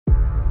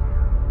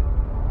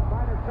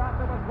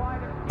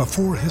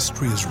Before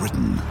history is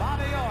written,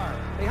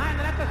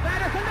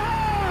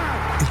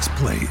 it's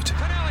played.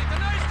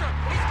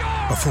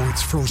 Before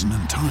it's frozen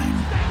in time,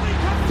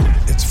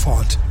 it's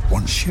fought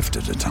one shift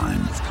at a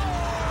time.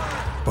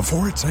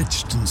 Before it's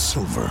etched in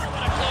silver,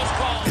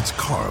 it's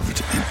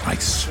carved in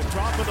ice.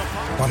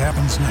 What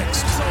happens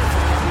next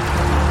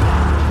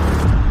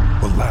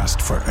will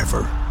last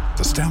forever.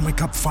 The Stanley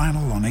Cup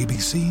Final on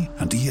ABC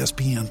and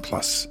ESPN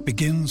Plus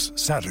begins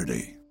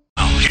Saturday.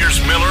 Here's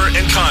Miller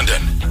and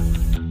Condon.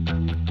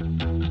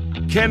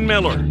 Ken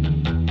Miller.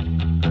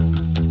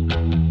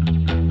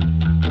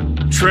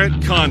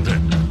 Trent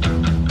Condon.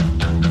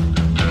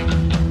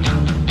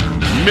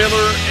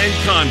 Miller and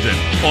Condon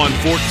on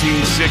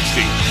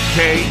 1460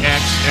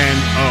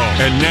 KXNO.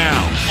 And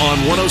now on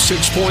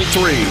 106.3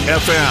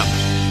 FM.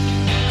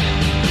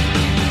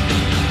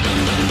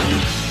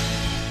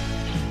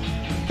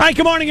 Hi,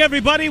 good morning,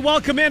 everybody.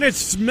 Welcome in.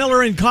 It's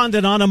Miller and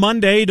Condon on a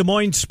Monday. Des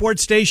Moines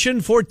Sports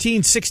Station,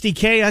 1460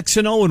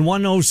 KXNO and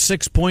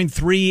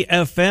 106.3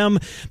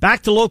 FM.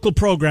 Back to local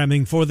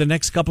programming for the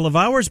next couple of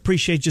hours.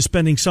 Appreciate you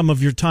spending some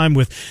of your time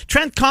with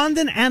Trent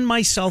Condon and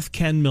myself,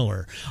 Ken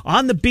Miller.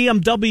 On the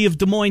BMW of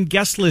Des Moines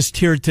guest list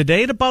here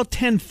today at about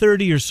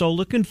 10:30 or so.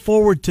 Looking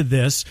forward to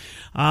this.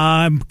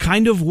 I'm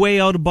kind of way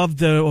out above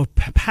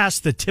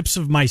past the tips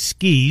of my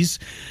skis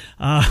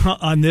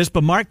on this,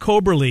 but Mark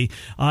Koberly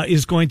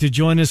is going to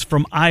join us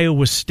from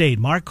Iowa State.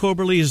 Mark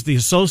Koberly is the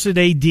Associate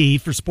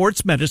AD for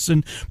Sports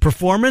Medicine,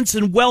 Performance,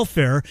 and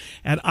Welfare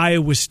at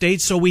Iowa State,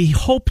 so we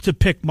hope to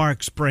pick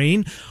Mark's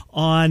brain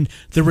on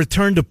the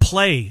return to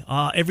play,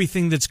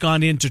 everything that's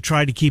gone in to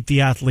try to keep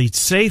the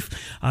athletes safe,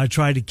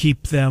 try to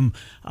keep them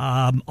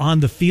on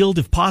the field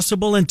if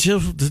possible, and to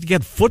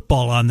get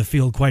football on the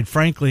field, quite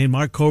frankly. And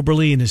Mark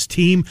Koberly and his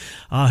team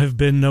have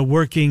been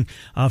working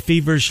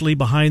feverishly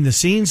behind the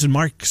scenes, and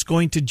Mark's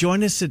going to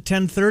join us at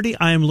 10:30.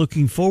 I am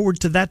looking forward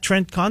to that.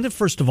 Trent Condon,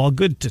 first of all,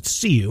 good to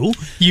see you.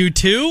 You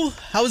too?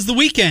 How was the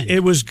weekend?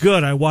 It was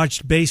good. I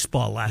watched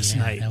baseball last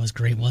night. That was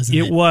great, wasn't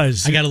it? It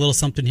was. I got a little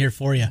something here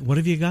for you. What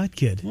have you got,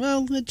 kid?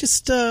 Well,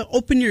 just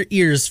open your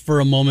ears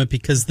for a moment,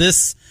 because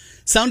this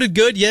sounded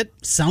good, yet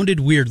sounded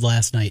weird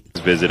last night.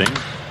 Visiting.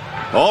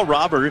 Oh,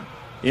 Robert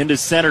into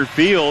center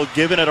field,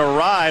 giving it a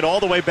ride all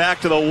the way back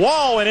to the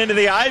wall, and into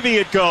the ivy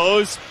it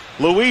goes.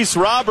 Luis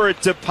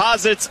Robert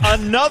deposits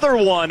another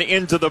one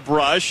into the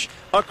brush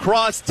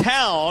across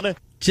town.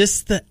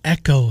 Just the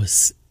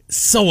echoes.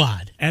 So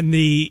odd. And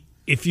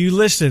if you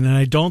listen, and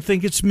I don't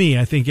think it's me,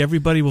 I think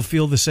everybody will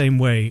feel the same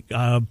way,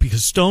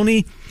 because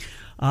Stoney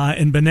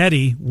and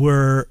Benetti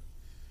were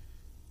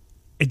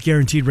at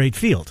Guaranteed Rate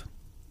Field.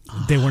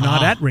 They were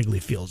not at Wrigley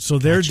Field, so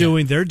they're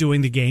doing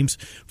the games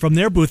from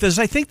their booth, as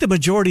I think the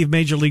majority of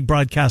major league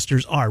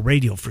broadcasters are,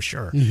 radio for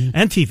sure,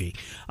 and TV.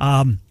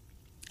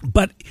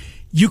 But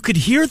you could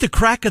hear the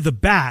crack of the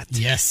bat,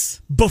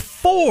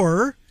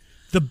 before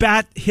the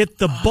bat hit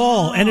the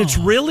ball, and it's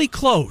really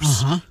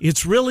close.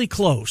 It's really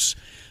close.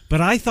 But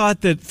I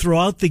thought that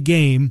throughout the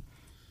game,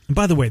 and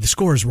by the way, the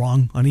score is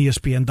wrong on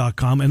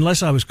ESPN.com,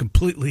 unless I was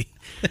completely...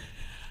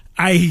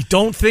 I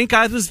don't think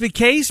that was the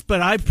case,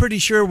 but I'm pretty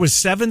sure it was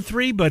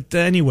 7-3. But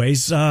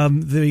anyways, the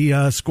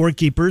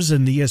scorekeepers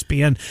and the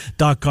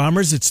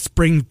ESPN.comers, it's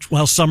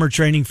summer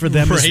training for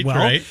them as well.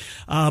 Right.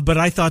 But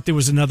I thought there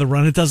was another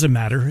run. It doesn't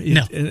matter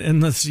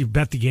unless you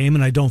bet the game,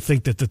 and I don't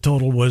think that the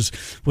total would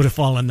have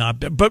fallen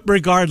up. But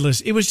regardless,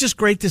 it was just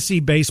great to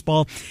see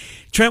baseball.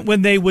 Trent,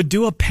 when they would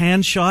do a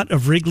pan shot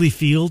of Wrigley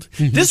Field,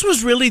 this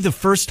was really the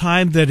first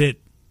time that it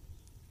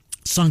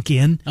sunk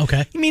in.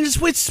 Okay. I mean,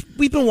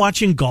 we've been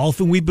watching golf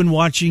and we've been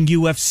watching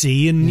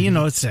UFC and,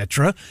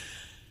 etc.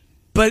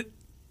 But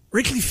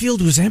Wrigley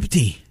Field was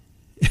empty,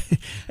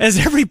 as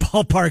every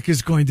ballpark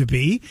is going to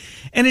be.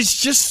 And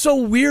it's just so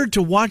weird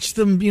to watch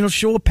them,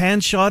 show a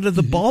pan shot of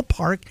the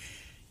ballpark.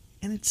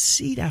 And it's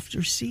seat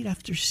after seat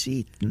after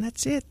seat, and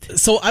that's it.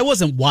 So I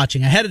wasn't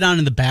watching. I had it on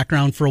in the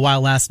background for a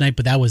while last night,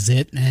 but that was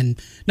it. And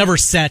never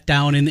sat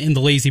down in the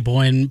lazy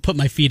boy and put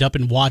my feet up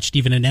and watched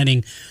even an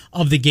inning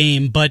of the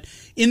game. But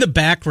in the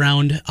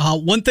background,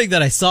 one thing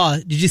that I saw,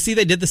 did you see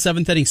they did the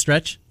 7th inning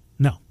stretch?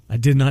 No, I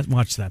did not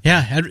watch that.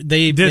 Yeah,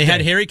 they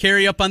had Harry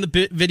Carey up on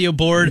the video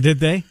board.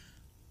 Did they?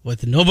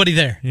 With nobody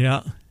there.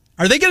 Yeah.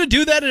 Are they going to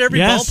do that at every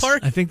ballpark?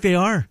 I think they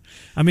are.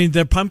 I mean,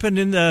 they're piping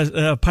in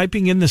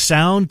the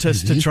sound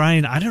to try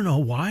and, I don't know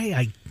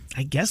why.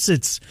 I guess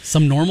it's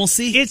some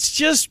normalcy. It's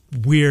just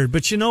weird.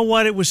 But you know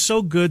what? It was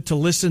so good to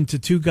listen to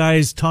two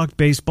guys talk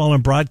baseball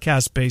and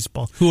broadcast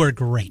baseball. Who are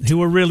great.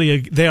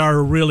 They are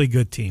a really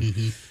good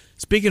team.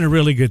 Speaking of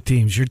really good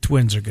teams, your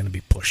Twins are going to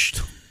be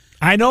pushed.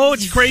 I know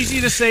it's crazy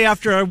to say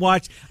after I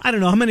watched, I don't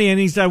know how many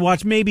innings did I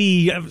watch,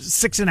 maybe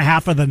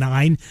 6.5 of the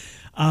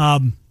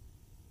 9.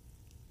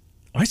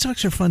 White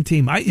Sox are a fun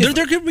team. They're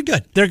going to be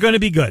good. They're going to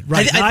be good,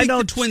 right? I think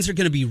the Twins are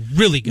going to be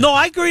really good. No,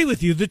 I agree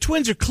with you. The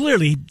Twins are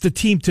clearly the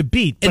team to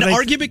beat. An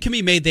argument can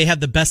be made they have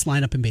the best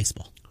lineup in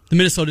baseball. The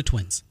Minnesota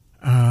Twins.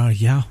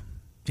 Yeah,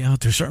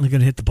 they're certainly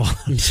going to hit the ball.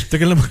 They're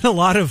going to win a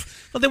lot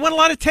of... Well, they won a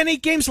lot of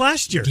 10-8 games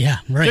last year. Yeah,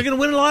 right. They're going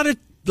to win a lot of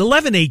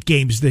 11-8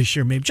 games this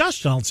year, maybe.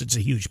 Josh Donaldson's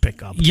a huge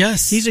pickup.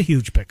 Yes. He's a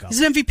huge pickup.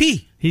 He's an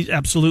MVP. He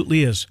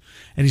absolutely is.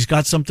 And he's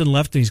got something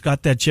left, and he's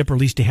got that chip, or at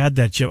least he had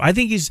that chip. I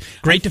think he's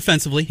great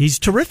defensively. He's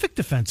terrific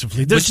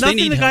defensively. There's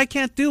nothing the guy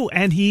can't do,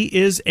 and he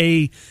is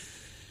a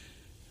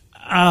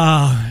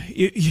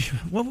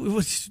what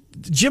was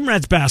Gym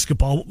Rat's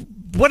basketball,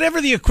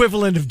 whatever the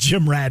equivalent of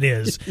Gym Rat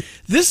is.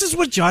 This is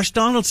what Josh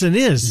Donaldson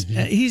is.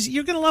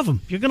 You're going to love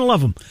him. You're going to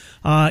love him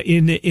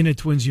in a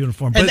Twins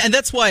uniform. But, and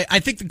that's why I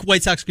think the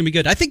White Sox are going to be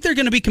good. I think they're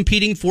going to be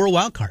competing for a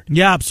wild card.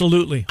 Yeah,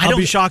 absolutely. I'll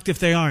be shocked if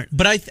they aren't.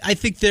 But I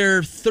think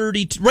they're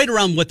 30, right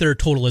around what their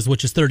total is,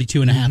 which is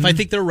 32 and a half. I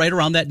think they're right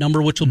around that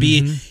number, which will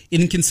be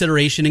in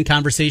consideration and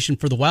conversation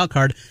for the wild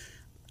card.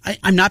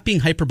 I'm not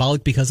being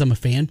hyperbolic because I'm a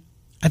fan.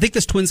 I think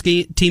this Twins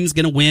team's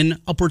going to win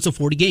upwards of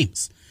 40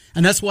 games.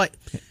 And that's why,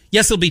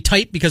 yes, it'll be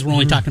tight because we're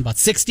only talking about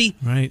 60.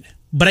 Right.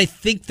 But I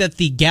think that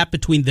the gap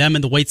between them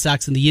and the White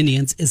Sox and the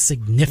Indians is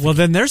significant. Well,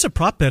 then there's a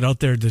prop bet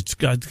out there that's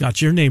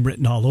got your name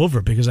written all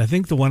over, because I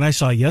think the one I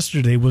saw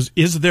yesterday was,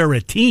 is there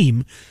a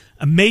team,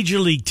 a major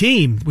league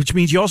team, which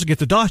means you also get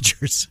the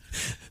Dodgers,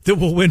 that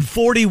will win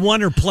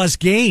 41 or plus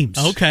games.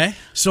 Okay.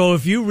 So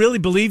if you really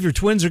believe your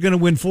Twins are going to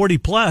win 40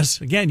 plus,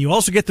 again, you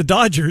also get the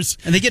Dodgers.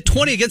 And they get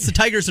 20 against the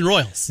Tigers and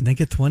Royals. And they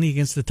get 20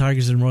 against the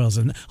Tigers and Royals.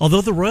 And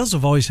although the Royals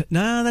have always,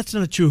 that's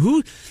not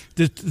true.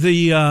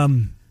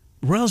 The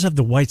Royals have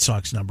the White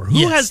Sox number.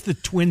 Who has the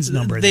Twins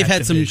number in They've that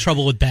had division? some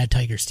trouble with bad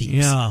Tigers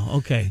teams. Yeah,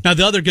 okay. Now,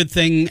 the other good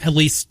thing, at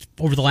least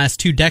over the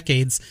last 2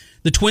 decades,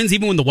 the Twins,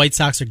 even when the White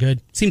Sox are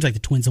good, seems like the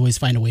Twins always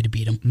find a way to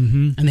beat them.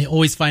 Mm-hmm. And they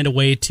always find a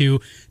way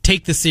to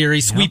take the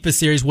series, sweep a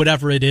series,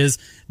 whatever it is.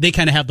 They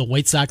kind of have the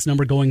White Sox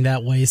number going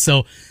that way.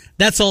 So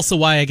that's also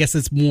why I guess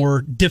it's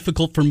more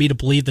difficult for me to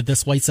believe that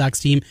this White Sox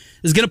team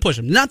is going to push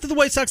them. Not that the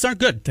White Sox aren't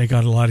good. They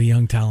got a lot of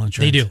young talent.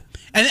 They do.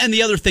 And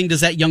the other thing,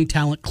 does that young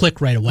talent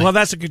click right away? Well,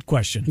 that's a good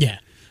question. Yeah.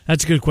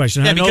 That's a good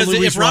question. Yeah, I know because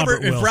Luis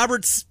if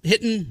Robert's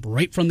hitting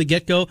right from the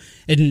get-go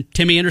and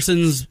Timmy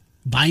Anderson's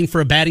vying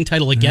for a batting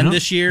title again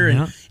this year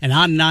and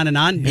on and on and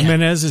on.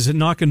 Jimenez is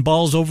knocking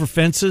balls over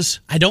fences.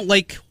 I don't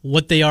like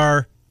what they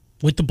are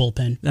with the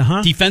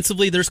bullpen.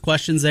 Defensively, there's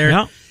questions there.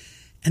 Yeah.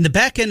 And the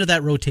back end of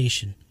that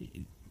rotation.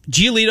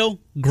 Giolito,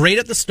 great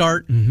at the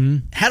start.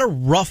 Had a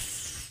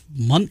rough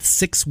month,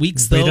 6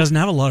 weeks, though. But he doesn't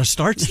have a lot of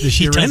starts this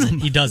year in him.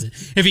 He doesn't.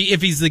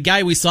 If he's the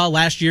guy we saw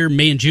last year,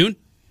 May and June,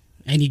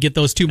 and you get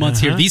those 2 months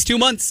here, these 2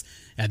 months,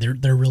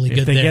 they're really good.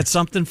 If they get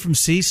something from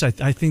Cease, I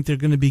think they're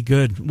going to be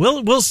good.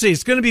 We'll see.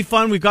 It's going to be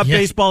fun. We've got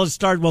baseball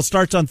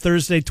starts on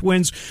Thursday.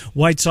 Twins,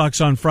 White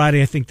Sox on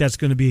Friday. I think that's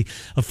going to be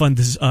a fun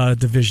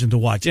division to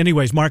watch.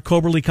 Anyways, Mark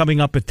Coberly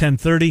coming up at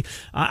 10:30.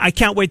 I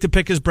can't wait to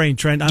pick his brain,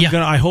 Trent.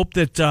 I hope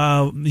that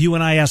you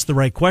and I ask the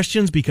right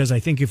questions, because I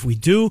think if we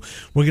do,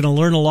 we're going to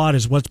learn a lot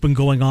as what's been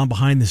going on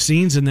behind the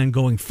scenes, and then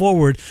going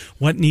forward,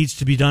 what needs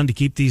to be done to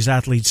keep these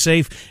athletes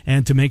safe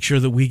and to make sure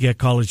that we get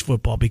college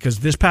football. Because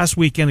this past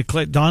weekend, it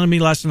dawned on me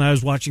last night I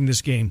was watching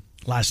this game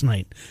last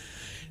night.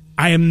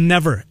 I am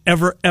never,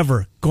 ever,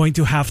 ever going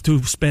to have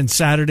to spend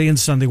Saturday and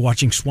Sunday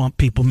watching Swamp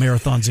People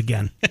marathons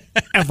again.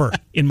 Ever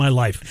in my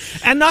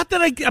life. And not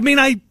that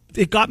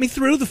it got me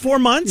through the 4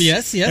 months.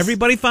 Yes.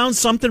 Everybody found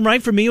something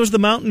right. For me, it was the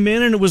Mountain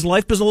Men, and it was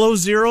Life Below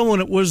Zero,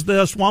 and it was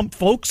the Swamp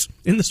Folks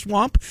in the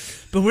swamp.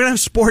 But we're going to have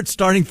sports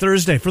starting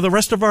Thursday for the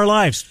rest of our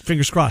lives.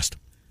 Fingers crossed.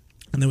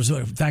 And there was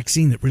a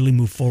vaccine that really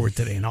moved forward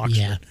today in Oxford.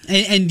 Yeah.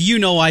 And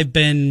I've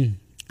been,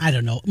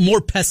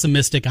 more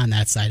pessimistic on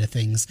that side of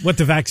things. What,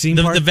 the vaccine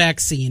part? The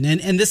vaccine.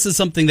 And this is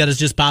something that has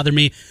just bothered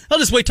me. I'll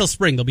just wait till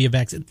spring. There'll be a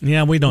vaccine.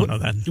 Yeah, we don't know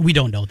that. We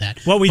don't know that.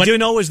 What we do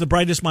know is the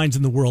brightest minds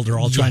in the world are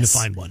all trying to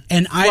find one.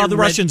 And the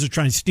Russians are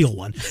trying to steal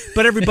one,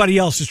 but everybody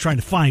else is trying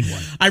to find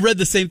one. I read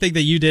the same thing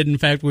that you did. In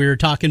fact, we were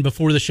talking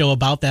before the show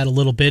about that a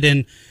little bit,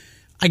 and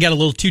I got a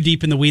little too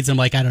deep in the weeds. I'm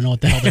like, I don't know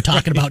what the hell they're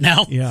talking about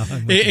now. Yeah,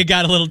 it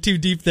got a little too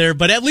deep there.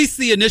 But at least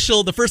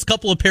the first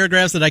couple of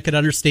paragraphs that I could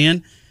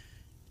understand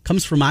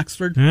comes from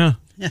Oxford. Yeah.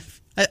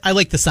 I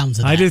like the sounds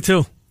of that.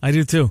 I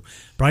do too.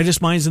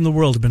 Brightest minds in the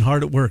world have been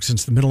hard at work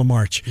since the middle of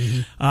March.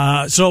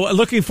 So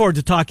looking forward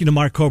to talking to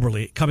Mark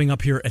Coberly coming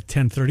up here at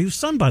 10:30. His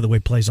son, by the way,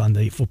 plays on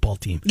the football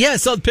team. Yeah, I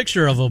saw the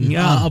picture of him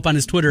up on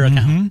his Twitter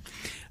account.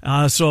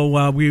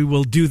 So we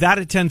will do that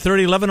at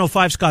 10:30.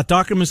 11:05, Scott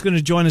Dockerman is going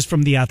to join us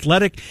from The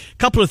Athletic.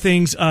 Couple of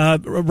things.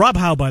 Rob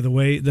Howe, by the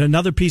way,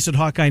 another piece at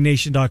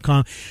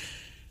HawkeyeNation.com.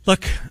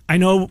 Look, I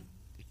know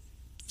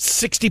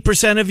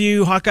 60% of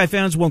you Hawkeye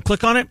fans won't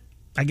click on it.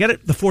 I get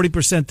it. The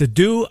 40% that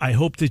do, I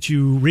hope that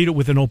you read it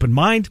with an open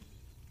mind.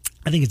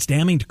 I think it's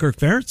damning to Kirk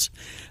Ferentz.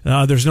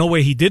 There's no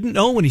way he didn't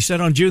know when he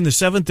said on June the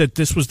 7th that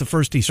this was the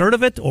first he's heard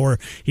of it, or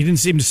he didn't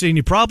seem to see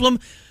any problem.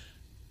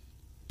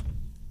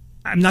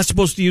 I'm not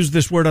supposed to use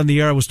this word on the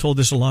air. I was told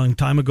this a long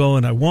time ago,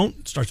 and I won't.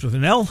 It starts with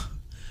an L.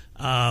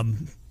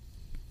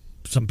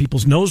 Some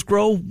people's nose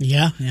grow.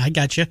 Yeah, I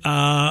got you.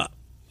 I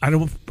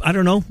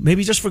don't know.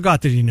 Maybe he just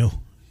forgot that he knew.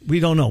 We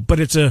don't know. But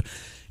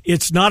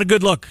it's not a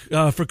good look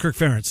for Kirk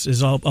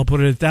Ferentz. I'll put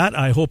it at that.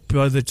 I hope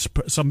that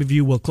some of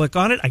you will click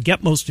on it. I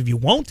get most of you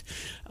won't.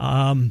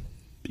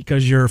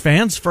 because you're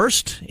fans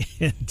first,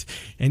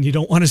 and you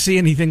don't want to see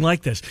anything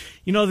like this.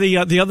 You know,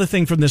 the other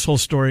thing from this whole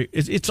story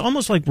is it's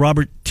almost like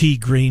Robert T.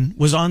 Green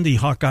was on the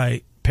Hawkeye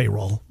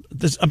payroll.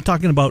 I'm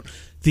talking about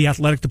the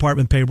athletic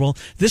department payroll.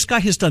 This guy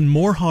has done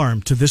more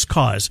harm to this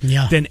cause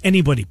than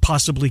anybody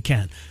possibly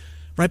can.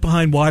 Right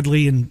behind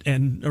Wadley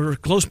or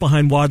close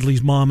behind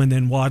Wadley's mom, and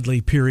then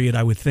Wadley, period,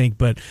 I would think.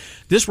 But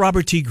this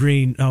Robert T.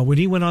 Green, when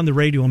he went on the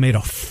radio and made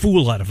a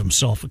fool out of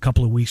himself a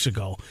couple of weeks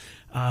ago,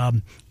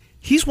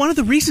 he's one of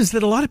the reasons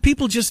that a lot of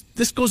people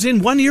this goes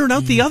in one ear and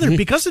out the other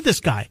because of this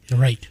guy.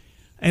 Right.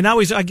 And now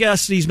I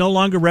guess he's no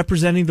longer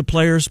representing the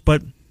players,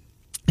 but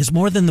it's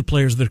more than the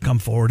players that have come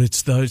forward.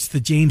 It's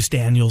the James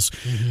Daniels,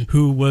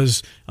 who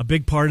was a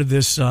big part of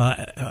this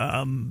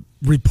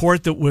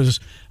report that was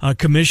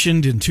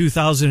commissioned in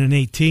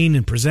 2018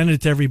 and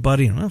presented to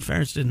everybody. And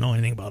Ferentz didn't know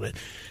anything about it,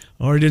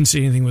 or didn't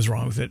see anything was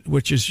wrong with it,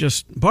 which is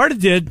just Barta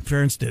did,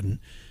 Ferentz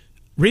didn't.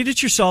 Read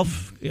it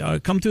yourself.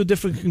 Come to a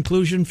different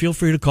conclusion. Feel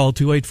free to call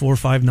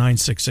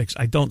 284-5966.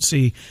 I don't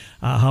see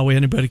how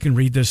anybody can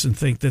read this and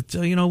think that,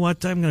 you know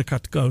what, I'm going to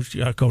cut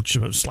the coach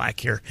slack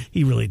here.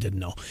 He really didn't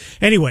know.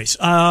 Anyways,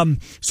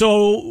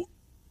 so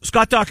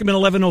Scott Document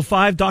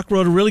 1105. Doc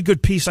wrote a really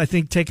good piece, I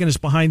think, taking us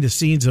behind the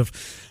scenes of,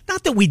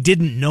 not that we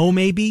didn't know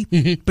maybe,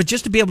 but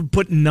just to be able to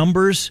put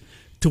numbers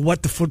to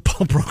what the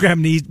football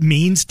program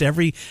means to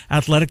every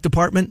athletic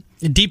department.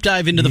 A deep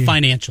dive into the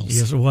financials.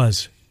 Yes, it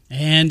was.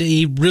 And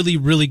a really,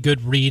 really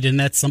good read, and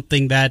that's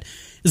something that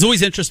is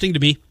always interesting to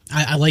me.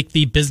 I like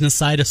the business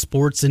side of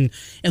sports and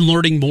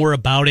learning more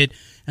about it.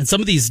 And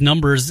some of these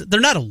numbers, they're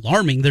not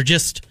alarming. They're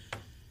just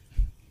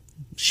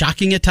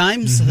shocking at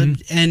times,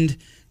 and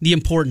the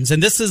importance.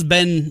 And this has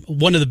been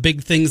one of the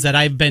big things that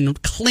I've been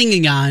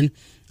clinging on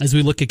as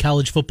we look at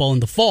college football in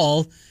the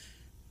fall.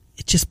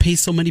 It just pays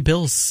so many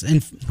bills.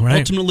 And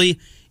ultimately,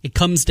 it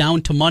comes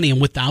down to money.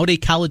 And without a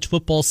college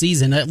football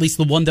season, at least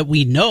the one that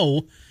we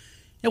know,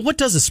 and what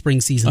does a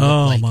spring season look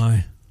like? Oh,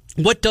 my.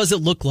 What does it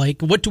look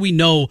like? What do we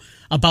know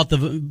about the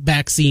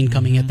vaccine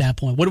coming at that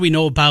point? What do we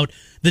know about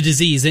the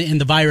disease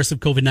and the virus of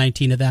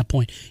COVID-19 at that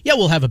point? Yeah,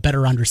 we'll have a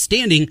better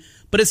understanding,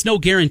 but it's no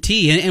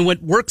guarantee. And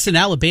what works in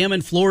Alabama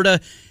and Florida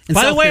and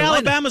By South the way, Carolina,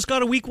 Alabama's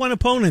got a week one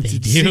opponent. They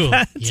do.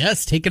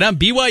 Yes, taking on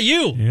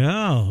BYU.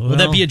 Yeah. Well, Will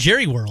that be a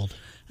Jerry World?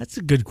 That's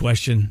a good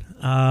question.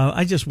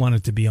 I just want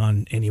it to be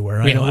on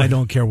anywhere. I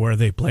don't care where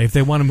they play. If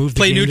they want to move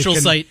the game neutral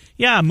site.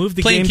 Yeah, move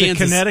the game to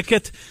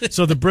Connecticut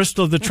so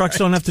the trucks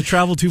don't have to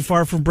travel too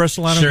far from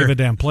Bristol. I don't give a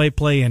damn.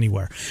 Play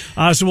anywhere.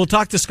 So we'll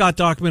talk to Scott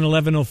Document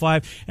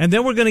 1105, and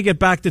then we're going to get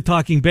back to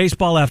talking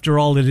baseball. After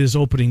all, it is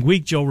opening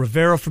week. Joe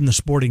Rivera from the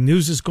Sporting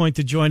News is going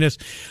to join us.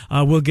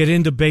 We'll get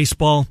into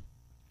baseball,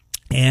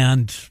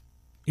 and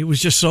it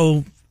was just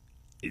so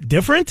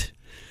different,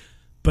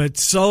 but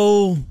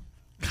so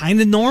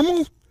kind of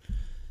normal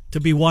to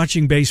be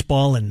watching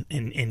baseball and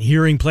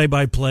hearing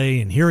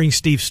play-by-play and hearing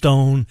Steve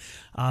Stone.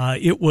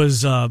 It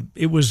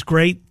was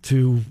great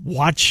to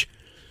watch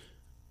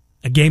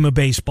a game of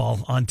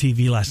baseball on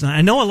TV last night.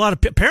 I know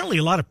apparently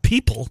a lot of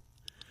people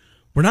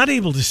were not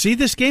able to see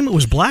this game. It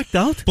was blacked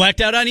out.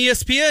 Blacked out on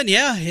ESPN,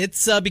 yeah.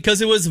 It's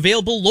because it was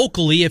available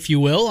locally, if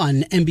you will,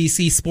 on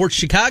NBC Sports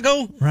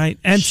Chicago. Right.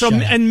 And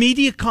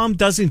Mediacom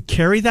doesn't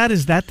carry that?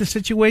 Is that the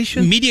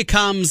situation?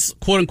 Mediacom's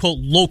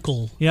quote-unquote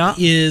local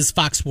is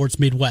Fox Sports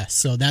Midwest.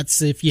 So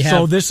that's if you have...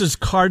 So this is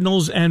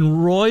Cardinals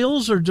and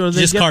Royals? Or do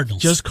they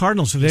Cardinals. Just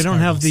Cardinals. So they don't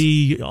have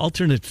the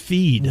alternate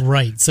feed.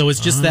 Right. So it's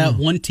just that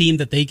one team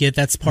that they get.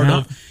 That's part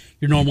of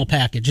your normal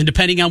package. And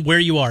depending on where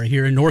you are,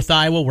 here in North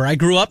Iowa, where I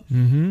grew up,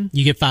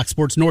 you get Fox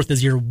Sports North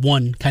as your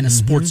one kind of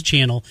sports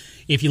channel.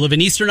 If you live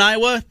in Eastern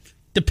Iowa,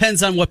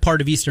 depends on what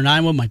part of Eastern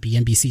Iowa. Might be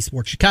NBC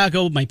Sports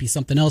Chicago, might be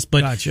something else,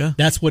 but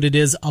that's what it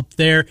is up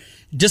there.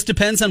 Just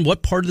depends on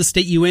what part of the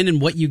state you in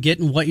and what you get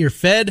and what you're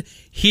fed.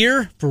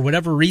 Here, for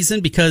whatever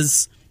reason,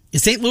 because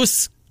St.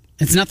 Louis,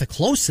 it's not the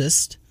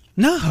closest.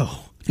 No. I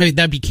mean,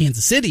 that'd be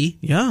Kansas City.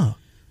 Yeah.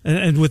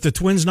 And with the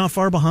Twins not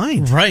far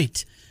behind.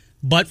 Right.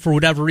 But for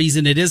whatever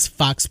reason, it is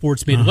Fox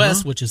Sports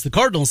Midwest, which is the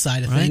Cardinals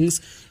side of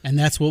things, and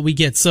that's what we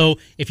get. So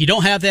if you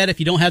don't have that, if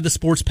you don't have the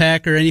sports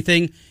pack or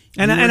anything,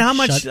 and how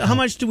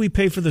much do we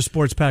pay for the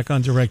sports pack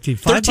on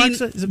DirecTV?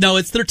 $5? No,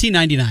 it's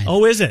 $13.99.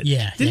 Oh, is it?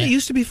 Yeah. Didn't it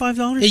used to be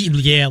 $5?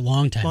 Yeah, a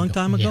long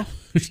time ago.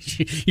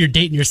 Yeah. You're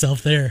dating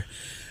yourself there.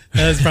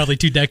 That was probably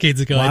 2 decades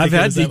ago. Well, I've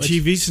had the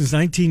TV since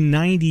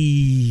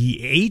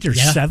 1998 or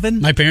 7.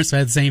 My parents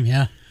had the same.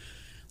 Yeah.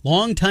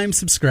 Long-time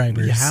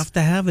subscribers. You have to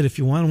have it if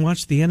you want to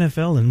watch the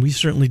NFL, and we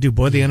certainly do.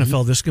 Boy, the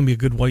NFL, this is going to be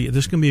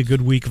a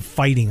good week of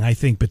fighting, I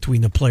think,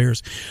 between the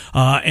players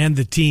and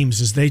the teams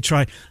as they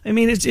try. I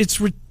mean,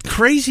 it's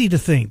crazy to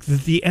think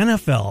that the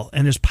NFL,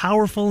 and as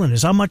powerful and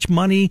as how much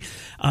money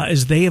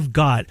as they have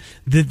got,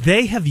 that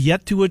they have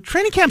yet to...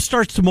 Training camp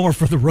starts tomorrow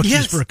for the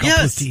rookies for a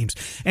couple of teams.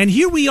 And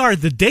here we are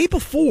the day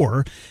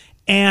before,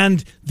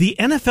 and the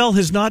NFL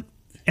has not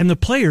and the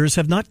players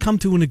have not come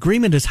to an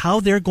agreement as how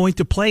they're going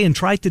to play and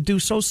try to do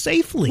so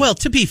safely. Well,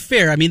 to be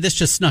fair, I mean, this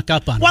just snuck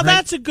up on them. Well, right?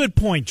 that's a good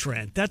point,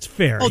 Trent. That's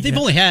fair. Oh, they've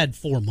only had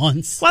 4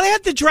 months. Well, they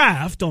had the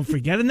draft, don't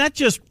forget, and that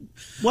just...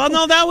 Well,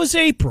 no, that was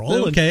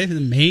April. Okay,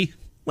 May.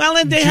 Well,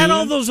 and they had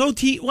all those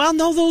OT... Well,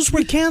 no, those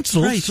were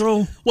canceled. Right.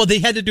 So... Well, they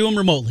had to do them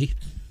remotely.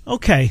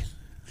 Okay.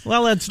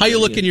 Well, that's... How you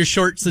look in your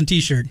shorts and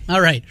T-shirt?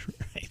 All right.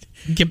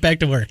 Get back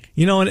to work.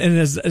 You know, and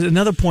as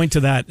another point to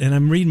that, and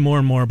I'm reading more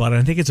and more about it,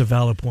 I think it's a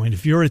valid point.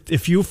 If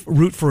you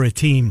root for a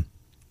team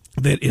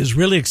that is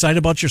really excited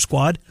about your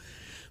squad,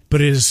 but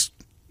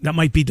that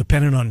might be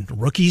dependent on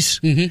rookies.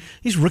 Mm-hmm.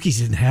 These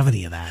rookies didn't have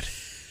any of that.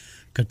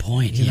 Good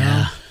point. You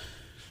know?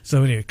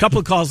 So anyway, a couple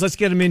of calls. Let's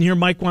get him in here.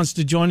 Mike wants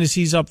to join us.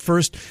 He's up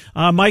first.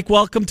 Mike,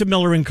 welcome to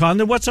Miller and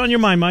Condon. What's on your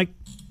mind, Mike?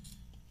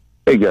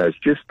 Hey guys,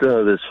 just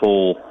this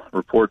whole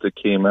report that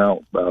came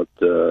out about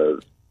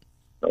the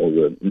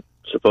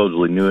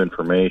supposedly new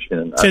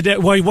information.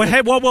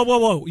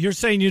 Whoa! You're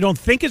saying you don't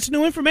think it's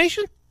new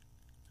information?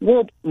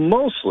 Well,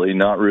 mostly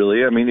not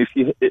really. I mean,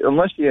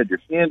 unless you had your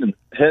head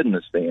in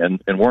the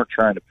sand and weren't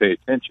trying to pay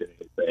attention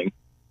to anything,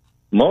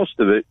 most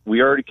of it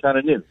we already kind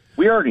of knew.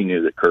 We already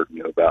knew that Kirk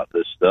knew about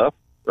this stuff,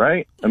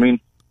 right? I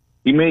mean,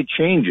 he made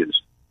changes,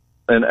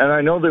 and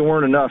I know they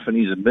weren't enough, and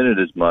he's admitted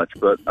as much.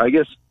 But I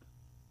guess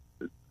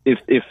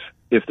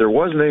if there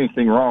wasn't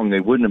anything wrong, they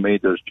wouldn't have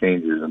made those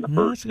changes in the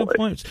first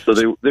place. So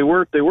they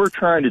were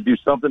trying to do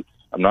something.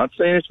 I'm not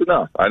saying it's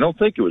enough. I don't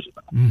think it was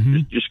enough. Mm-hmm.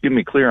 Just get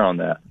me clear on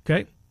that.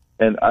 Okay.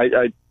 And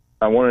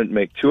I wanted to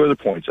make two other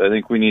points. I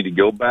think we need to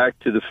go back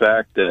to the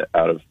fact that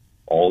out of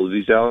all of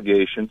these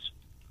allegations,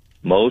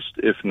 most,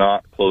 if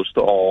not close to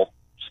all,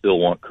 still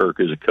want Kirk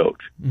as a coach.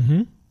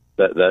 Mm-hmm.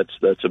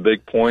 That's a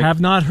big point. Have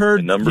not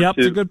heard. Yep,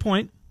 it's a good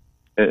point.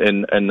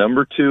 And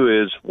number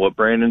two is what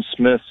Brandon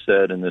Smith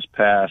said in this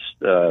past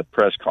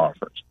press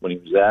conference when he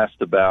was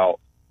asked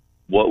about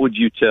what would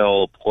you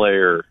tell a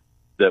player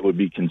that would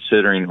be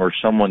considering or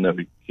someone that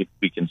would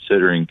be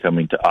considering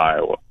coming to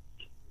Iowa.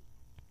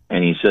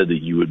 And he said that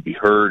you would be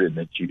heard and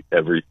that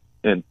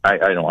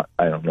I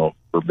don't know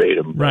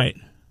verbatim, right?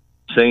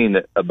 Saying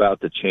that about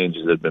the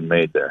changes that have been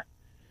made there.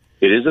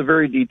 It is a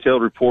very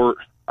detailed report.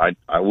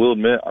 I will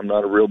admit I'm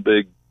not a real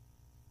big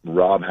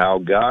Rob Howe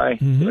guy,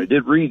 but I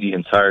did read the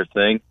entire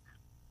thing,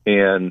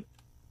 and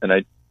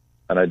I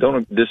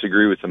don't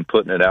disagree with him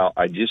putting it out.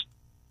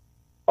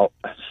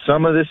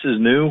 Some of this is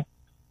new,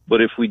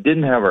 but if we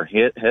didn't have our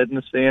head in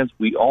the sands,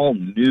 we all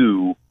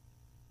knew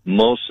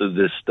most of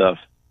this stuff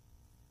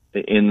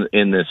in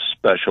this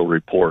special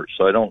report.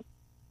 So I don't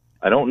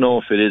know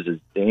if it is as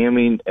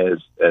damning as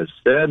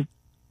said.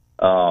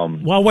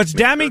 Well, what's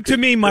damning to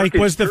me, Mike,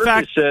 was the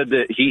fact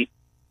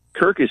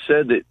Kirk has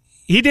said that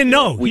he didn't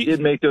know. We did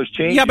make those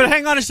changes. Yeah, but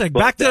hang on a second.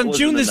 Back to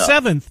June the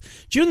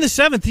 7th. June the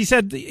 7th, he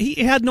said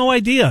he had no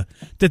idea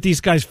that these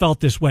guys felt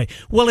this way.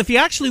 Well, if he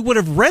actually would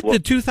have read the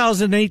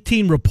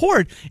 2018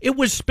 report, it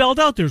was spelled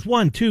out. There's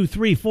 7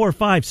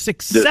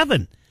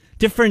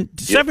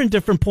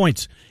 different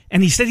points.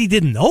 And he said he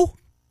didn't know?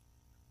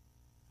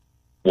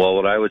 Well,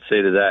 what I would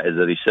say to that is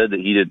that he said that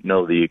he didn't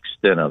know the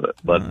extent of it.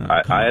 But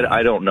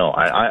I don't know.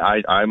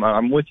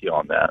 I'm with you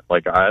on that.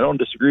 Like, I don't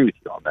disagree with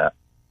you on that.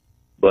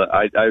 But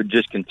I would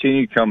just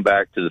continue to come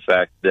back to the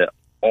fact that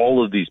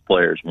all of these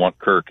players want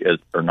Kirk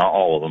or not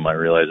all of them. I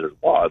realize there's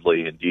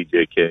Wadley and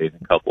DJK and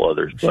a couple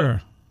others,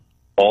 but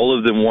all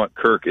of them want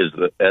Kirk as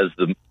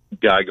the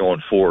guy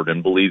going forward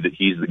and believe that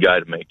he's the guy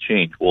to make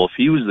change. Well, if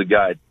he was the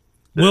guy,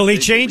 will he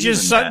change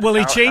his son? Will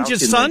he change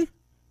his son?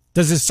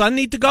 Does his son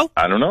need to go?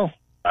 I don't know.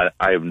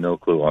 I have no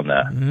clue on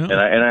that, and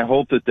I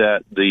hope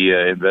that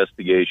the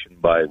investigation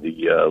by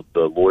the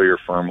lawyer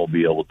firm will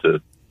be able to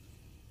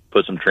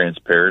put some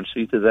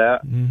transparency to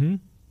that. Mm-hmm.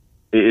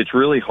 It's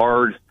really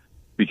hard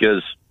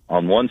because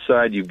on one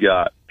side you've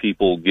got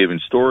people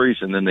giving stories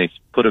and then they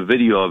put a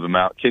video of him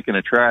out kicking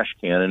a trash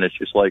can, and it's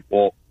just like,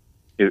 well,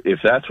 if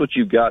that's what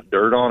you've got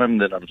dirt on him,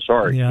 then I'm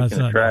sorry. Yeah,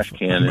 kicking a trash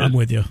can I'm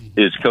with you.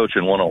 Is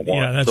coaching 101.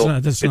 Yeah,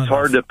 it's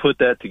hard to put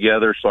that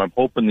together, so I'm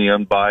hoping the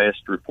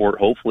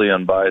hopefully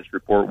unbiased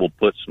report will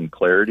put some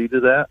clarity to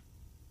that.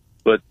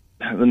 But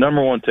the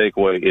number one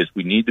takeaway is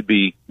we need to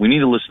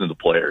listen to the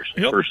players,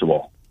 first of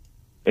all.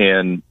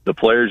 And the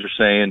players are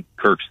saying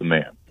Kirk's the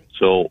man.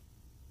 So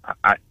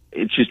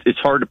it's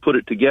hard to put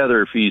it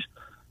together if he's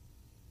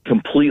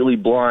completely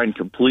blind,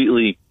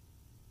 completely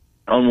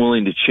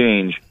unwilling to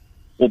change.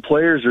 Well,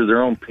 players are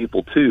their own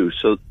people too,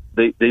 so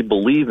they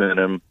believe in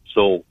him.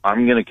 So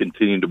I'm going to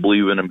continue to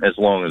believe in him as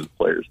long as the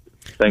players do.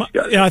 Thanks,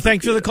 guys. Yeah,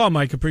 thanks for the call,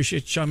 Mike.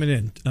 Appreciate you chiming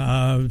in.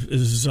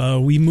 As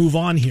we move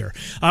on here,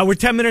 we're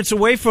 10 minutes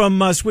away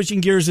from switching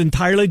gears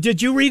entirely.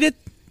 Did you read it?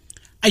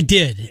 I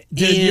did.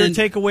 Your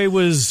takeaway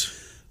was.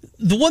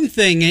 The one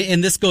thing,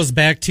 and this goes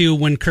back to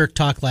when Kirk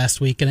talked last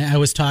week, and I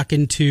was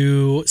talking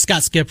to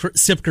Scott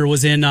Sipker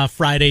was in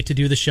Friday to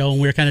do the show,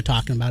 and we were kind of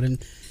talking about it.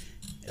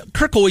 And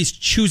Kirk always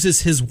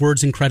chooses his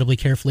words incredibly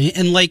carefully.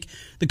 And like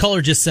the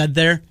caller just said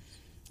there,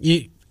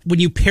 when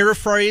you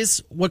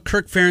paraphrase what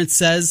Kirk Ferentz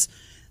says,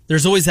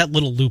 there's always that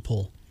little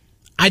loophole.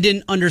 I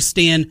didn't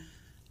understand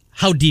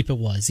how deep it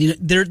was. You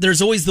know,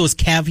 there's always those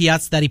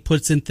caveats that he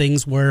puts in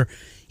things where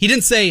he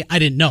didn't say, I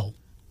didn't know.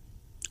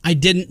 I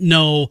didn't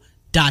know, ...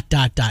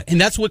 And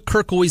that's what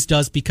Kirk always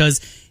does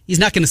because he's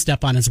not going to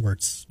step on his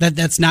words.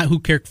 That's not who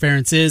Kirk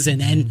Ferentz is,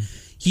 and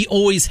he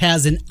always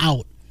has an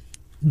out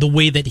the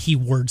way that he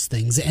words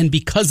things. And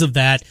because of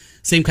that,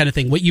 same kind of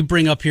thing. What you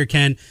bring up here,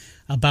 Ken,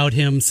 about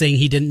him saying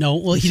he didn't know.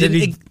 Well,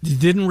 he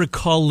didn't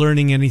recall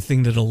learning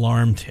anything that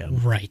alarmed him.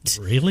 Right.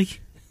 Really?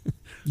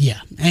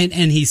 Yeah. And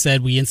he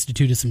said we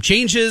instituted some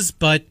changes,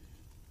 but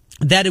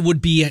that it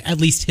would be at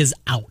least his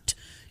out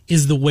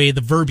is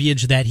the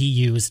verbiage that he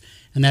used.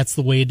 And that's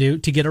the way to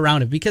get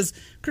around it, because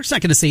Kirk's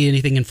not going to say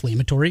anything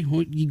inflammatory.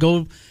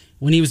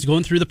 When he was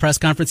going through the press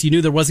conference, you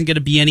knew there wasn't going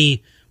to be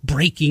any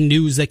breaking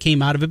news that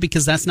came out of it,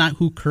 because that's not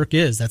who Kirk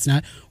is.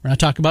 We're not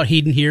talking about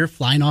Hayden here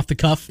flying off the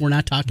cuff. We're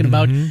not talking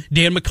about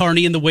Dan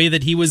McCarney and the way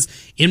that he was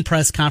in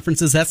press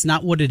conferences. That's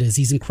not what it is.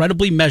 He's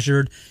incredibly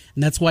measured,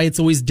 and that's why it's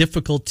always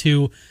difficult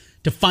to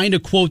find a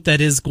quote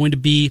that is going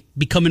to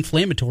become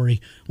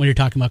inflammatory when you're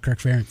talking about Kirk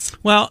Ferentz.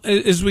 Well,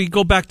 as we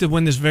go back to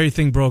when this very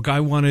thing broke,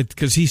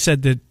 because he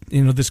said that,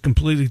 this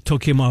completely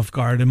took him off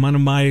guard. And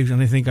and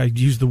I think I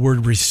used the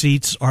word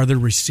receipts. Are there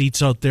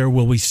receipts out there?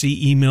 Will we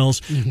see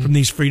emails from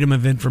these Freedom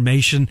of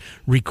Information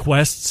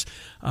requests?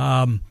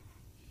 And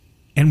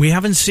we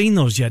haven't seen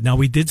those yet. Now,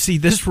 we did see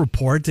this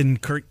report,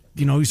 and Kirk,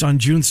 he's on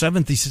June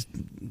 7th. He says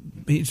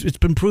it's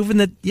been proven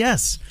that,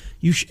 yes,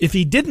 if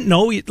he didn't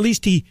know, at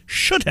least he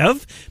should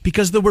have,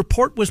 because the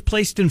report was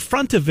placed in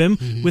front of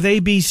him with A,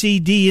 B, C,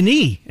 D, and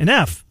E, and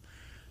F.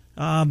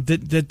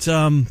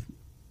 That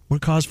were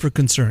cause for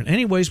concern.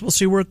 Anyways, we'll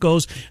see where it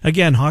goes.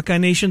 Again, Hawkeye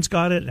Nation's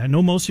got it. I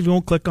know most of you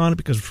won't click on it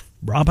because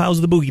Rob Howe's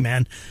the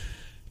boogeyman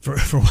for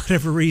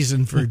whatever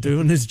reason for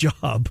doing his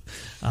job.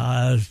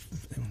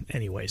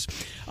 Anyways.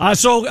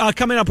 So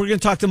coming up, we're going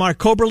to talk to Mark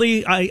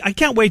Koberly. I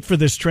can't wait for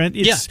this, Trent.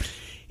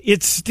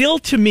 It's still,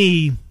 to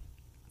me,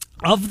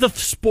 of the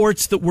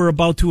sports that we're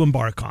about to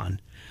embark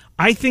on,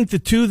 I think the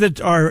two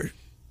that are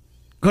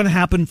going to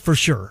happen for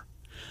sure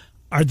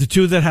are the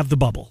two that have the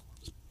bubble.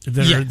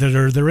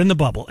 They're in the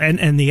bubble.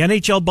 And the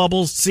NHL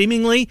bubble,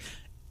 seemingly,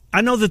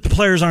 I know that the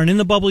players aren't in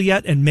the bubble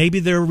yet, and maybe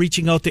they're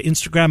reaching out to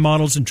Instagram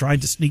models and trying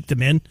to sneak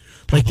them in,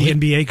 like the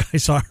NBA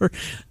guys are,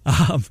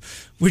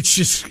 which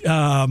is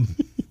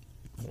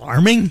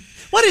alarming.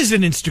 What is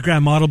an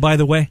Instagram model, by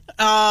the way?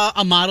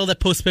 A model that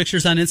posts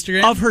pictures on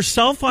Instagram. Of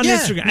herself on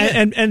Instagram.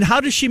 Yeah. And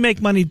how does she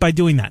make money by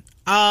doing that?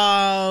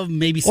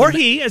 Maybe or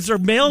he, as their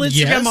male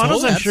Instagram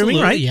models, I'm assuming,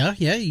 right? Yeah,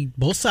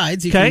 both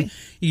sides. You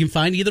can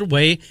find either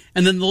way,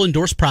 and then they'll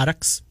endorse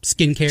products,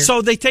 skincare.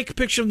 So they take a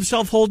picture of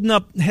themselves holding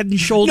up Head and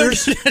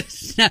Shoulders?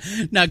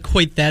 Not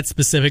quite that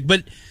specific,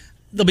 but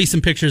there'll be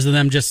some pictures of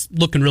them just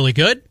looking really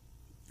good.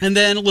 And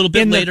then a little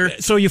bit later...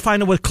 So you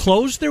find out what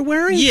clothes they're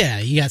wearing? Yeah,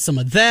 you got some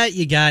of that.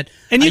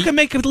 And you can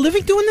make a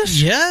living doing this?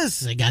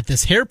 Yes. I got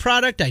this hair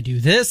product. I do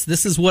this.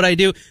 This is what I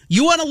do.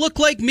 You want to look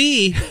like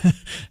me?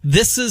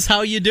 This is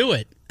how you do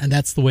it. And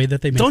that's the way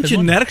that they make it. Don't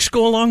genetics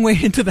go a long way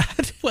into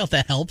that? Well,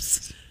 that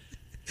helps.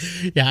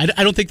 Yeah,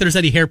 I don't think there's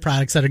any hair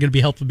products that are going to be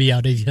helping me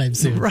out anytime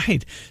soon.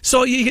 Right.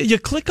 So you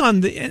click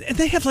on and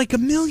they have like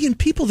 1 million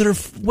people that are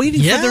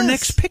waiting for their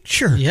next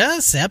picture.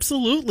 Yes,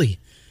 absolutely.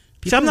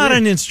 See, I'm not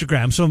on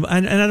Instagram, so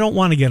and I don't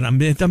want to get on.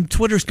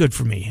 Twitter's good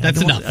for me.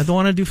 That's enough. I don't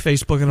want to do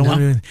Facebook. I don't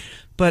want to.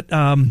 But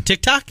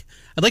TikTok,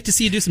 I'd like to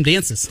see you do some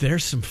dances.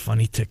 There's some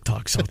funny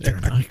TikToks out there.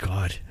 My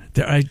God,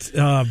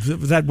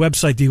 that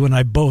website you and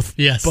I both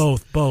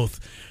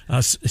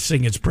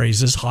sing its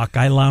praises.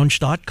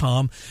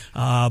 HawkeyeLounge.com.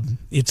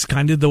 It's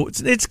kind of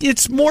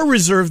it's more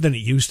reserved than it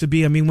used to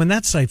be. I mean, when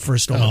that site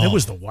first opened, it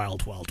was the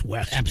wild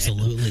west.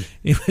 Absolutely, man.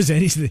 It was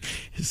anything.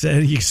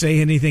 You say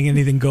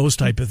anything goes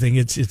type of thing.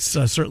 It's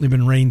certainly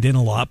been reined in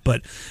a lot,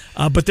 but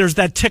there's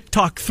that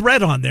TikTok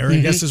thread on there. I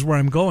guess is where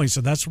I'm going.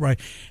 So that's where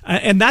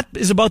and that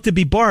is about to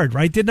be barred,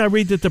 right? Didn't I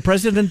read that the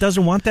president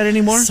doesn't want that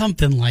anymore?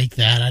 Something like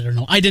that. I don't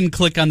know. I didn't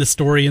click on the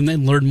story and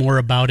then learn more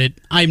about it.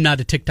 I'm not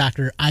a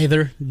TikToker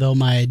either, though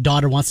my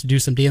daughter wants to do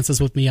some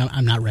dances with me.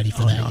 I'm not ready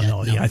for that yet.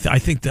 No. Yeah, I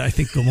think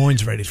Des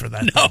Moines ready for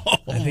that. No,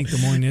 I think Des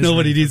Moines is.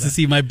 Nobody needs to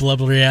see my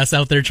blubbery ass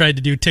out there trying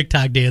to do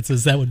TikTok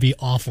dances. That would be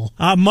awful.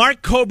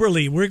 Mark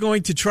Koberly, we're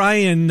going to try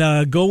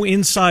and go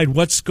inside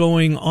what's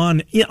going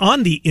on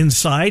the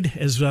inside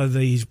as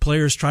the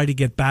players try to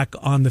get back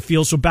on the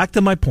field. So back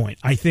to my point,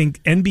 I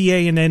think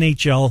NBA and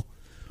NHL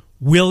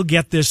will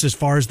get this as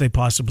far as they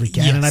possibly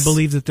can, and I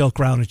believe that they'll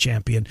crown a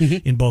champion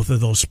in both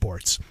of those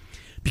sports.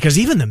 Because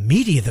even the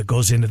media that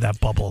goes into that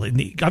bubble,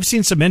 I've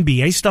seen some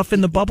NBA stuff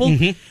in the bubble.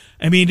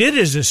 I mean, it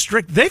is a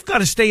strict. They've got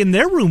to stay in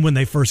their room when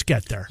they first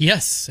get there.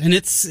 Yes, and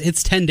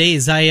it's 10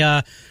 days.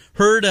 I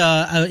heard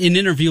an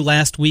interview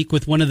last week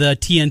with one of the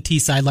TNT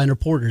sideline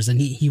reporters,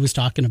 and he was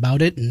talking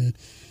about it and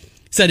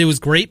said it was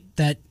great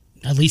that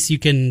at least you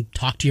can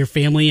talk to your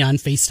family on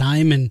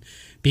FaceTime and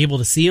be able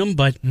to see them,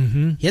 but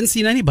he hadn't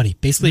seen anybody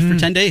basically for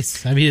 10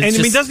 days. I mean,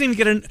 he doesn't even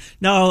get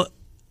now.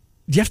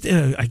 You have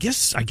to, I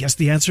guess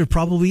the answer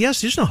probably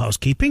yes. There's no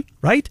housekeeping,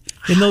 right?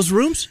 In those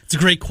rooms? It's a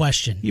great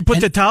question. You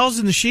put the towels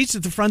and the sheets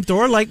at the front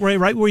door, like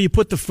right where you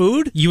put the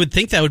food? You would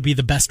think that would be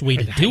the best way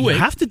to do it. You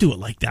have to do it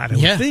like that, I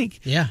would think.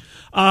 Yeah.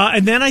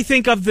 And then I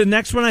think of the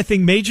next one, I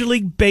think Major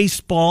League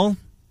Baseball.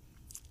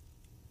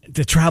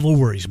 The travel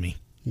worries me.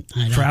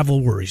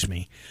 Travel worries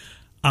me.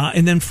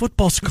 And then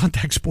football's a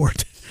contact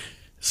sport.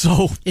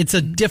 So it's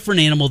a different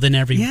animal than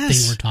everything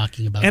we're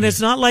talking about. And here. it's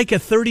not like a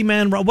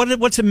 30-man.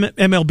 What's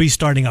MLB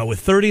starting out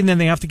with? 30, and then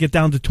they have to get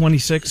down to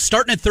 26?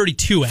 Starting at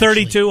 32,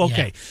 actually. 32,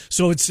 okay. Yeah.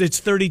 So it's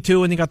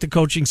 32, and they got the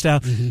coaching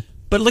staff. Mm-hmm.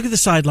 But look at the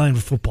sideline of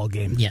a football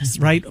game. Yes.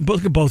 Right?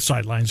 Look at both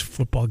sidelines of a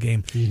football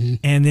game. Mm-hmm.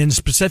 And then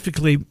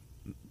specifically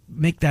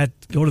make that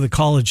go to the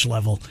college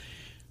level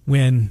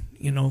when,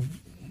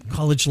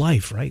 college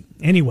life, right?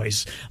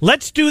 Anyways,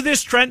 let's do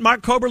this, Trent.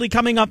 Mark Coberly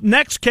coming up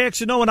next.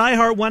 KXNO and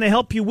iHeart want to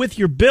help you with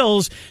your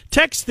bills.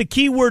 Text the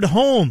keyword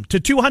HOME to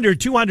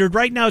 200-200.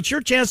 Right now, it's your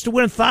chance to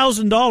win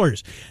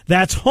 $1,000.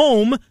 That's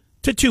HOME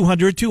to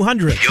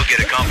 200-200. You'll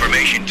get a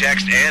confirmation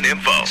text and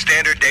info.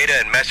 Standard data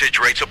and message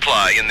rates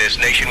apply in this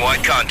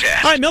nationwide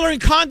contest. All right, Miller and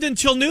Condon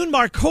till noon.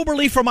 Mark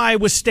Coberly from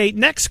Iowa State.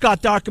 Next,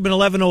 Scott Dochterman,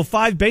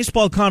 11:05.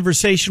 Baseball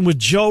conversation with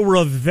Joe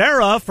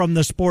Rivera from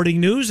the Sporting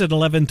News at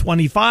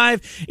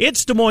 11:25.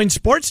 It's Des Moines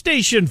Sports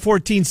Station,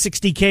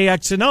 1460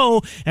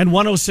 KXNO and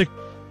 106.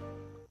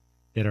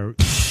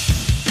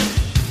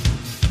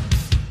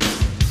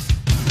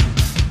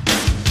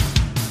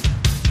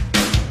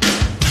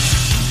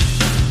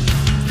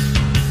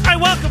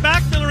 Welcome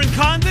back, Miller and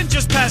Condon,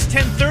 just past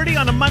 10:30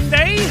 on a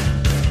Monday.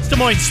 It's Des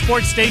Moines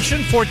Sports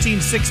Station,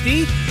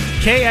 1460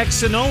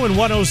 KXNO and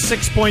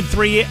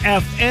 106.3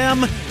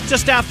 FM.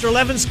 Just after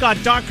 11, Scott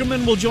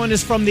Dochterman will join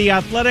us from The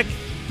Athletic.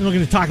 And we're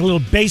going to talk a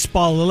little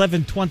baseball,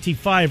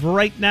 11:25.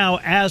 Right now,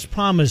 as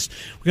promised,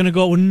 we're going to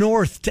go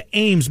north to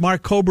Ames.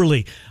 Mark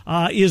Coberly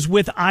is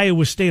with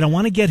Iowa State. I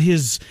want to get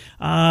his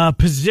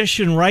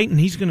position right, and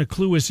he's going to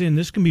clue us in.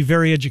 This can be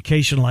very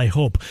educational, I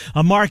hope.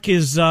 Mark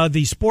is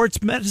the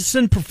Sports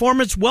Medicine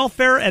Performance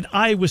Welfare at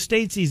Iowa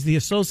State. He's the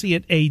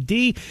Associate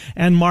AD,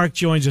 and Mark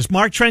joins us.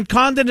 Mark, Trent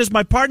Condon is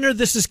my partner.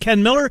 This is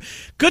Ken Miller.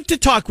 Good to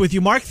talk with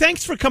you, Mark.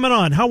 Thanks for coming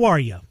on. How are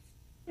you?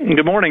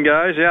 Good morning,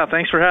 guys. Yeah,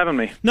 thanks for having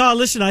me. No,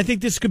 listen, I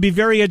think this could be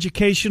very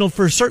educational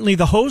for certainly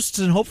the hosts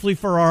and hopefully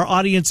for our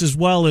audience as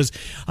well. As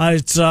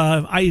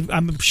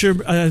I'm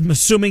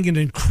assuming an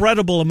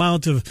incredible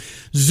amount of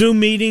Zoom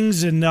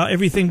meetings and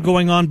everything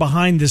going on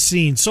behind the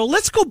scenes. So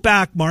let's go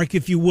back, Mark,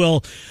 if you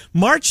will.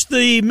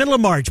 Middle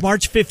of March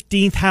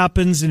 15th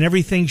happens and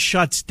everything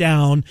shuts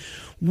down.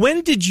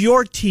 When did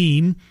your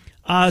team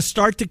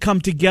start to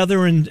come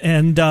together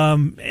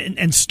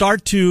and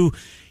start to,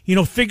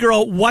 figure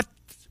out what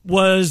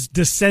was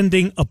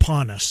descending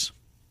upon us?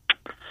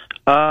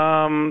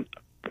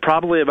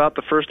 Probably about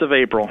the 1st of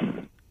April.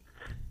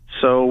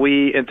 So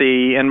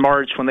in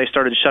March, when they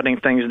started shutting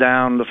things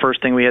down, the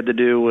first thing we had to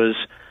do was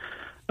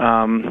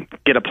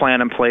get a plan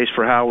in place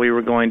for how we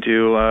were going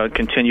to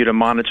continue to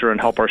monitor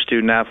and help our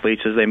student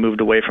athletes as they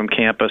moved away from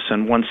campus.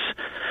 And once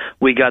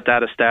we got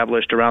that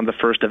established around the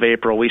 1st of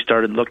April, we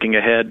started looking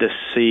ahead to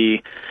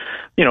see,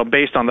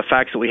 based on the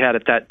facts that we had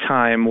at that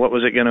time, what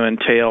was it going to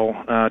entail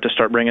to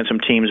start bringing some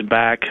teams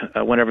back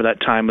whenever that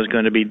time was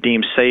going to be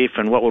deemed safe,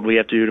 and what would we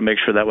have to do to make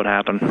sure that would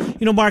happen?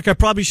 Mark, I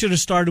probably should have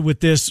started with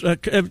this.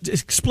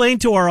 Explain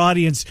to our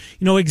audience,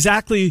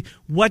 exactly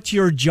what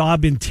your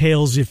job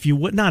entails, if you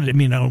would. I don't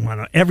want to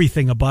know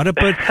everything about it,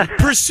 but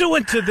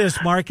pursuant to this,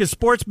 Mark, is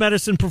Sports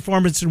Medicine,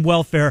 Performance, and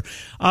Welfare.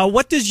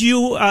 What does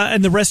you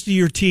and the rest of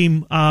your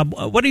team,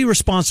 what are you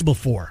responsible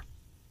for?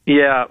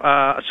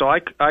 Yeah, so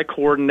I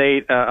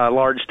coordinate a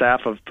large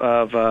staff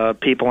of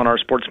people in our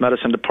sports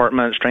medicine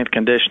department, strength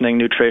conditioning,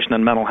 nutrition,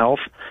 and mental health.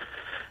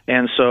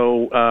 And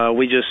so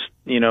we just,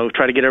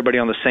 try to get everybody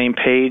on the same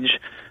page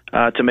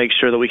to make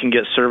sure that we can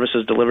get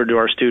services delivered to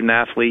our student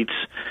athletes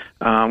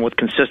with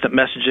consistent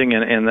messaging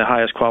and the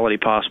highest quality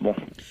possible.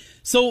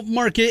 So,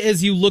 Mark,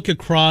 as you look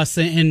across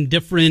and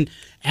different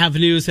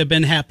avenues have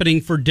been happening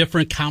for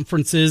different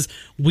conferences,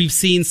 we've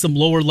seen some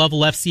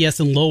lower-level FCS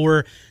and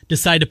lower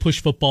decide to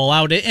push football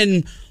out.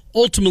 And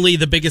ultimately,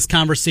 the biggest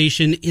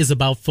conversation is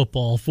about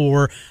football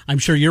for, I'm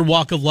sure, your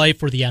walk of life,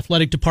 for the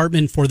athletic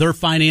department, for their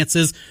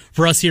finances,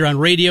 for us here on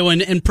radio,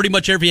 and pretty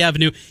much every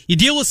avenue. You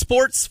deal with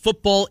sports,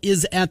 football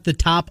is at the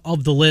top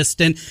of the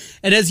list. And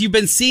as you've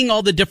been seeing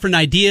all the different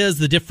ideas,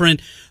 the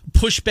different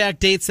pushback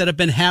dates that have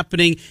been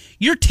happening,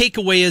 your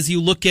takeaway as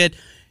you look at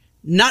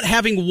not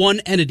having one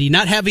entity,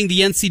 not having the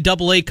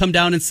NCAA come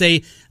down and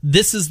say,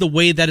 this is the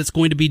way that it's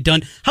going to be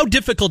done. How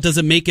difficult does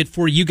it make it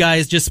for you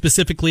guys, just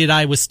specifically at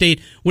Iowa State,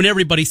 when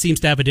everybody seems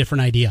to have a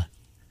different idea?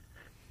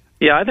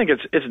 Yeah, I think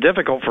it's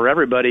difficult for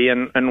everybody,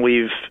 and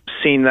we've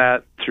seen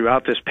that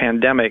throughout this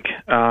pandemic.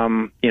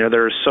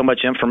 There's so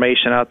much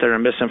information out there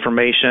and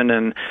misinformation,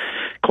 and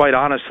quite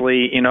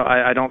honestly,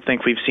 I don't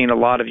think we've seen a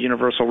lot of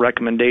universal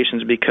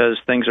recommendations because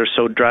things are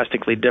so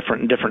drastically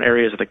different in different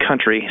areas of the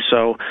country.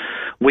 So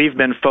we've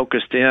been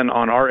focused in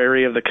on our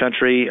area of the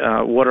country.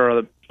 What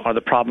are are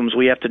the problems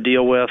we have to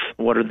deal with?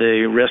 What are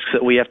the risks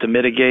that we have to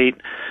mitigate?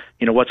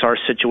 What's our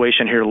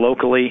situation here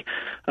locally?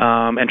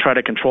 And try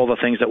to control the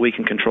things that we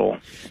can control.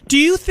 Do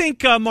you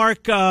think,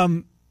 Mark,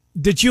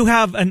 did you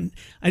have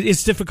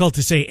it's difficult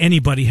to say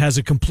anybody has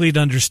a complete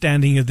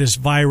understanding of this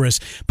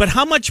virus, but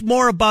how much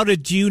more about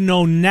it do you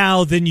know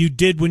now than you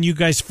did when you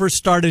guys first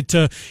started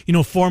to,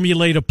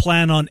 formulate a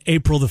plan on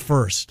April the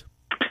 1st?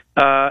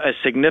 A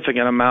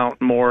significant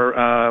amount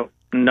more,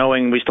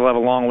 knowing we still have a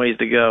long ways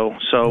to go.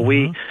 So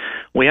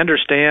we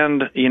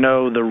understand,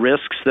 the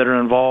risks that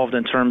are involved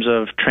in terms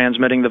of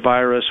transmitting the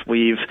virus.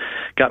 We've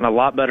gotten a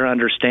lot better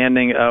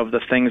understanding of the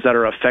things that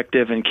are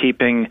effective in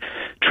keeping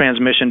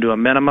transmission to a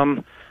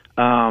minimum.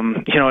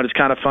 It's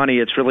kind of funny.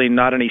 It's really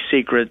not any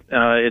secret.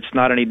 It's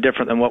not any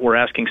different than what we're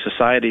asking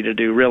society to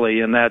do,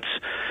 really, and that's,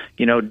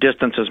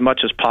 distance as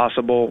much as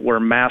possible, wear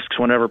masks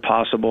whenever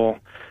possible,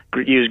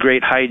 use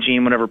great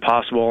hygiene whenever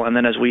possible, and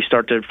then as we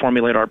start to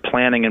formulate our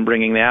planning and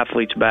bringing the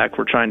athletes back,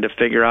 we're trying to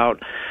figure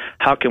out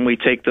how can we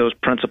take those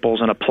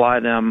principles and apply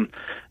them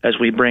as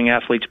we bring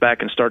athletes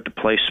back and start to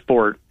play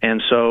sport.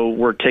 And so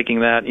we're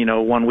taking that,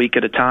 1 week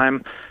at a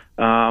time.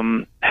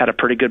 Had a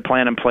pretty good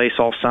plan in place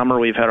all summer.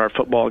 We've had our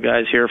football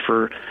guys here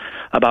for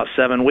about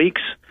 7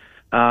 weeks.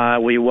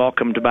 We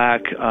welcomed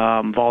back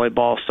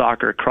volleyball,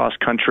 soccer, cross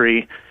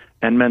country,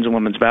 and men's and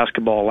women's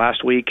basketball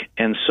last week.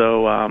 And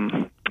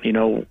so,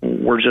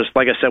 we're just,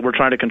 like I said, we're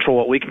trying to control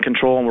what we can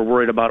control, and we're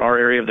worried about our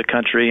area of the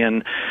country,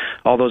 and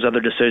all those other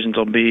decisions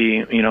will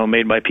be,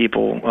 made by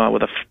people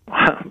with a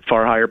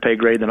far higher pay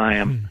grade than I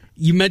am.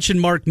 You mentioned,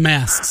 Mark,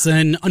 masks,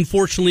 and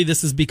unfortunately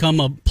this has become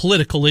a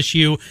political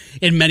issue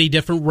in many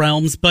different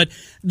realms, but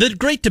the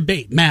great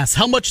debate, masks,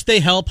 how much they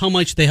help, how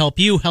much they help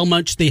you, how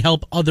much they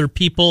help other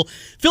people.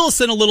 Fill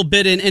us in a little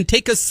bit and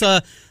take us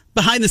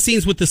behind the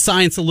scenes with the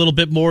science a little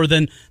bit more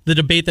than the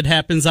debate that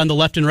happens on the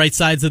left and right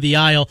sides of the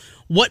aisle.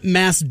 What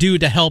masks do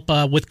to help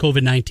with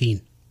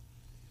COVID-19?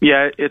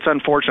 Yeah, it's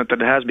unfortunate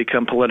that it has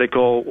become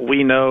political.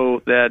 We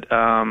know that,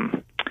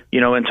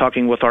 in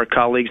talking with our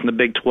colleagues in the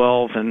Big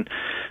 12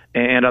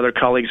 and other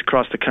colleagues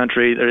across the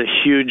country, there's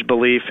a huge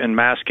belief in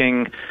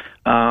masking.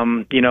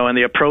 And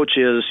the approach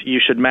is you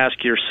should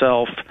mask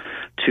yourself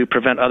to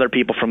prevent other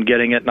people from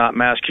getting it, not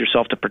mask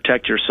yourself to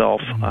protect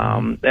yourself.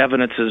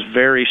 Evidence is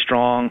very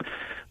strong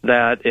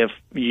that if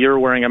you're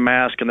wearing a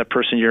mask and the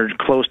person you're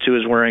close to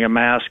is wearing a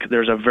mask,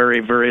 there's a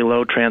very, very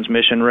low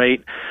transmission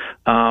rate.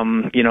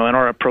 And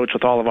our approach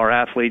with all of our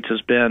athletes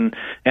has been,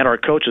 and our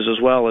coaches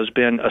as well, has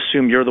been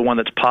assume you're the one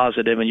that's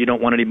positive and you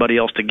don't want anybody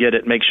else to get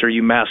it. Make sure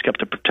you mask up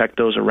to protect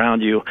those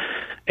around you.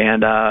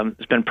 And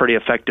it's been pretty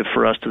effective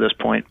for us to this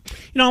point.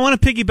 I want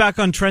to piggyback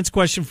on Trent's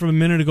question from a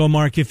minute ago,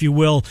 Mark, if you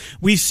will.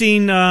 We've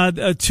seen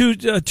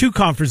two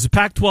conferences, the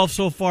Pac-12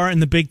 so far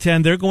and the Big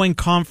Ten. They're going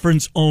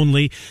conference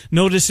only.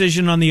 No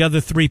decision on the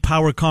other three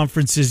power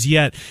conferences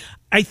yet.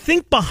 I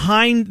think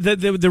behind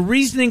the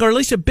reasoning, or at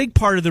least a big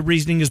part of the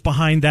reasoning is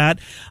behind that,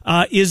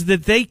 is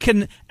that they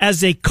can,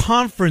 as a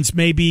conference,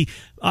 maybe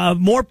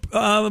more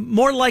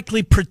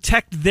likely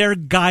protect their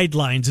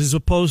guidelines as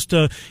opposed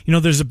to,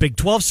 there's a Big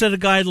 12 set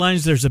of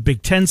guidelines, there's a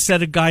Big 10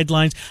 set of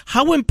guidelines.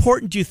 How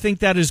important do you think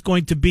that is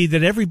going to be,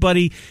 that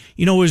everybody,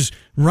 is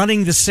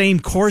running the same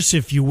course,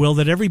 if you will,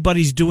 that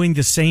everybody's doing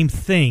the same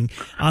thing?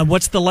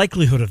 What's the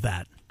likelihood of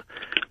that?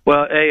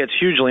 Well, A, it's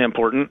hugely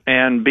important,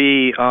 and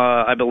B,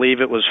 I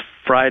believe it was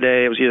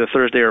Friday, it was either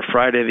Thursday or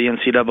Friday, the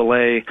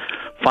NCAA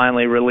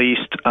finally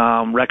released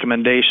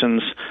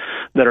recommendations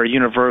that are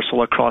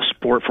universal across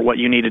sport for what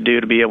you need to do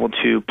to be able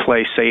to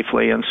play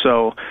safely. And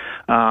so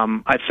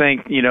I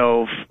think,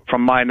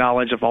 from my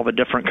knowledge of all the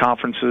different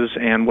conferences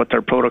and what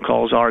their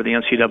protocols are, the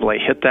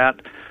NCAA hit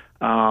that.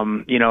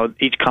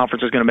 Each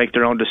conference is going to make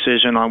their own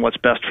decision on what's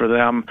best for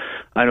them.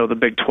 I know the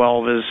Big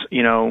 12 is,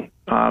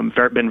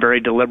 been very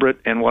deliberate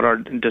in what our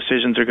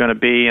decisions are going to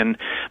be, and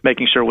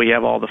making sure we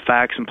have all the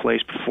facts in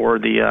place before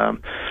the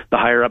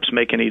higher ups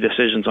make any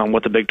decisions on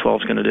what the Big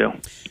 12 is going to do.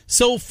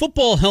 So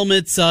football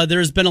helmets,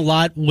 there's been a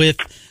lot with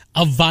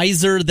a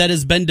visor that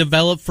has been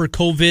developed for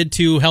COVID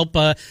to help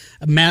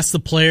mask the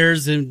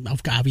players, and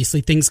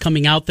obviously things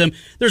coming out them.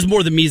 There's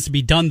more that needs to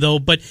be done, though.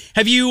 But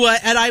have you,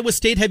 at Iowa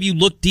State, have you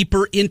looked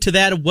deeper into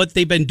that, of what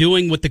they've been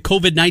doing with the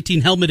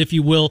COVID-19 helmet, if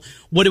you will,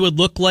 what it would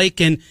look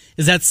like? And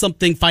is that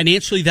something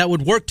financially that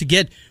would work to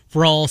get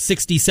for all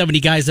 60,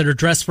 70 guys that are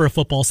dressed for a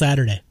football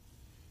Saturday?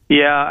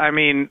 Yeah, I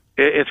mean,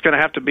 it's going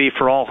to have to be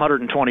for all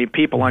 120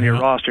 people on your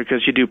roster,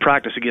 because you do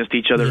practice against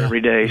each other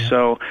every day. Yeah.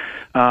 So,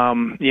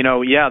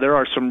 there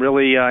are some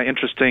really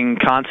interesting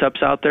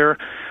concepts out there.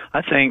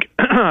 I think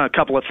a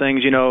couple of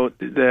things,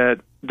 that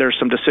there's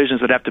some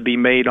decisions that have to be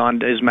made on,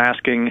 is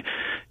masking,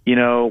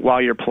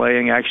 while you're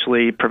playing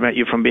actually prevent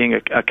you from being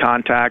a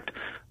contact?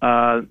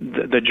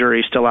 The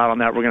jury's still out on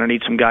that. We're going to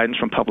need some guidance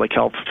from public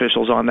health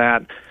officials on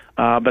that.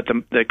 But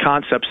the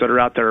concepts that are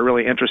out there are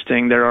really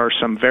interesting. There are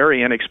some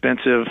very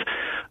inexpensive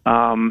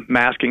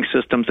masking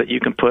systems that you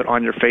can put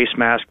on your face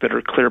mask that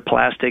are clear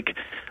plastic.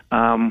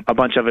 A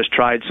bunch of us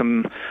tried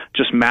some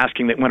just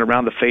masking that went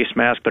around the face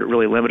mask, but it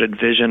really limited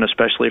vision,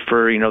 especially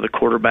for, the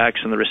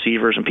quarterbacks and the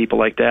receivers and people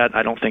like that.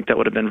 I don't think that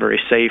would have been very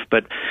safe,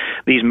 but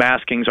these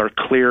maskings are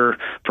clear,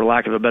 for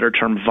lack of a better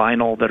term,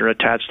 vinyl that are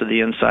attached to the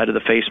inside of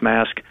the face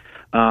mask.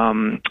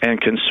 And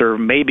can serve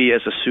maybe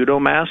as a pseudo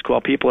mask while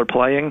people are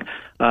playing,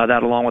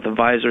 that along with a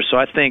visor. So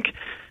I think,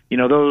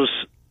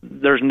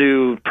 there's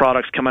new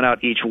products coming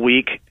out each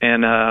week,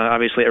 and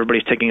obviously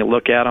everybody's taking a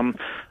look at them.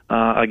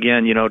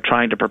 Again,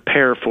 trying to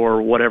prepare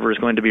for whatever is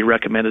going to be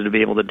recommended to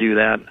be able to do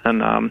that.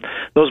 And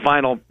those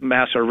vinyl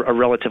masks are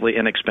relatively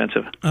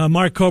inexpensive.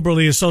 Mark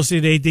Koberly,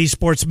 Associate AD,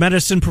 Sports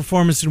Medicine,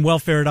 Performance and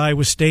Welfare at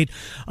Iowa State,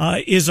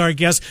 is our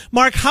guest.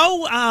 Mark,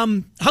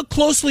 how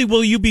closely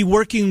will you be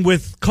working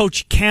with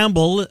Coach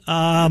Campbell,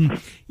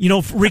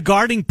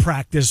 regarding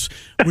practice,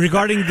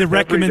 regarding the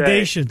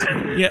recommendations?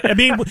 Yeah, I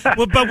mean,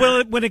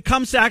 but when it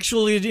comes to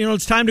actually,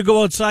 it's time to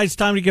go outside, it's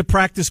time to get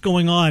practice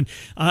going on,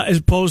 as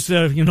opposed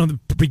to,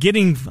 the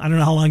beginning, I don't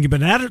know how long you've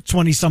been at it,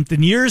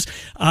 20-something years.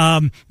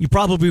 You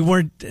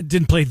probably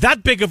didn't play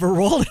that big of a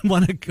role in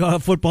one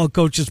football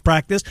coach's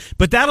practice,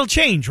 but that'll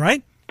change,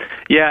 right?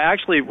 Yeah,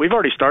 actually, we've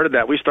already started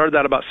that. We started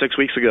that about 6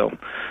 weeks ago.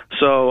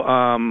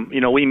 So,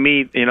 we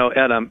meet,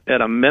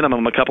 at a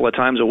minimum a couple of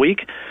times a week,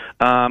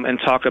 and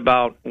talk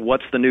about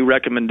what's the new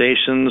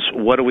recommendations,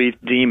 what do we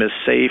deem as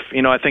safe.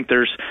 I think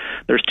there's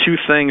two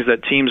things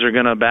that teams are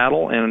going to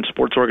battle and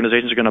sports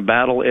organizations are going to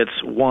battle.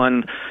 It's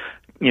one,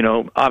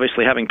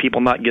 obviously having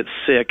people not get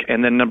sick,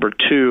 and then number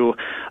two,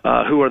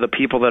 who are the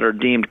people that are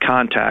deemed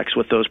contacts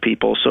with those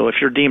people. So if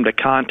you're deemed a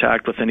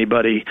contact with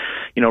anybody,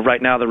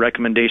 right now the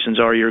recommendations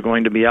are you're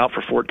going to be out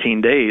for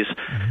 14 days.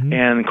 Mm-hmm.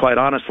 And quite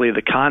honestly,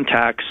 the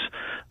contacts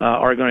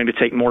are going to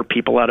take more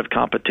people out of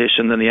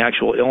competition than the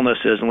actual illness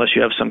is, unless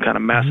you have some kind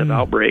of massive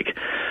outbreak.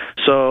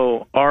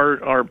 So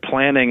our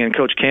planning, and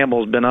Coach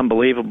Campbell's been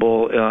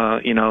unbelievable.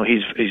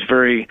 He's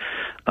very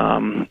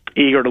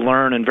eager to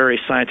learn and very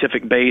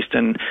scientific based,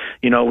 and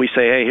we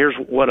say, hey, here's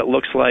what it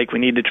looks like. We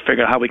need to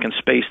figure out how we can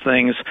space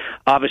things.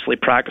 Obviously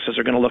practices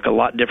are going to look a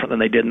lot different than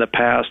they did in the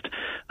past,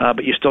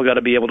 but you still got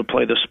to be able to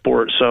play the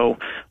sport. So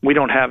we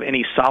don't have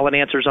any solid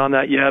answers on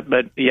that yet,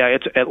 but yeah,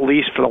 it's at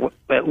least for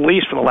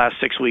the last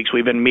 6 weeks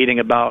we've been meeting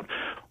about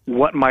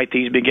what might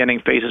these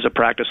beginning phases of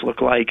practice look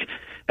like.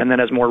 And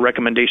then as more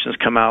recommendations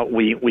come out,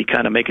 we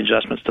kind of make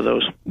adjustments to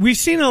those. We've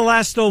seen in the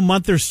last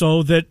month or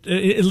so that,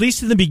 at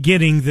least in the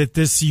beginning,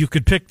 that you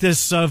could pick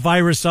this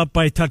virus up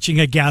by touching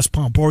a gas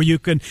pump, or you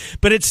can.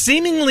 But it's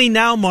seemingly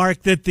now,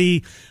 Mark, that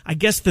the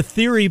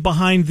theory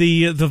behind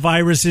the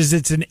virus is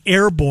it's an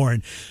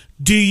airborne.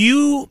 Do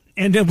you?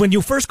 And then when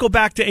you first go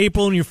back to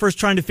April and you're first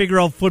trying to figure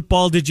out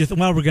football, did you think,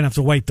 we're going to have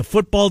to wipe the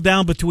football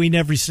down between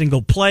every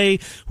single play,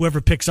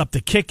 whoever picks up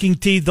the kicking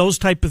tee, those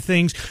type of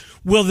things?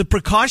 Will the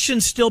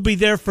precautions still be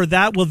there for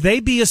that? Will they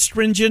be as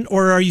stringent,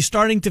 or are you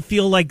starting to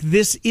feel like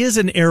this is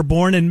an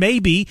airborne and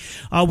maybe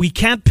we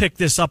can't pick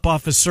this up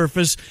off a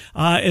surface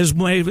as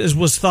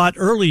was thought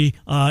early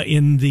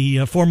in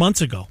the 4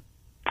 months ago?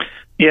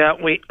 Yeah,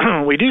 we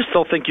do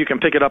still think you can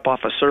pick it up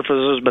off of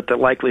surfaces, but the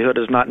likelihood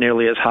is not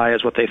nearly as high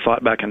as what they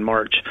thought back in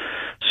March.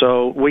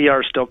 So we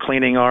are still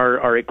cleaning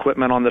our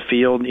equipment on the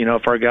field.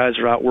 If our guys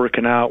are out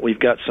working out, we've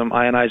got some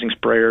ionizing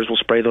sprayers we'll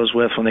spray those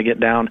with when they get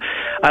down.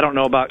 I don't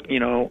know about,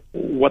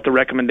 what the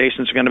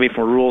recommendations are going to be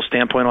from a rule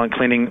standpoint on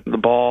cleaning the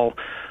ball,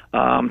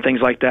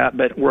 things like that,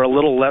 but we're a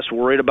little less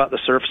worried about the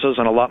surfaces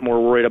and a lot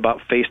more worried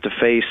about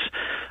face-to-face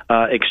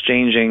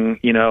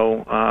exchanging,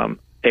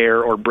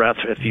 air or breath,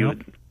 if you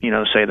would,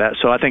 say that.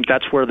 So I think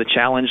that's where the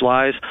challenge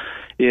lies,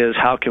 is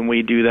how can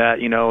we do that?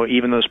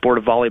 Even the sport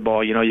of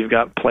volleyball, you've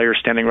got players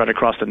standing right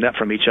across the net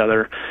from each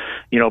other,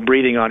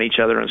 breathing on each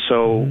other. And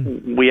so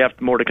we have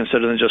more to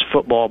consider than just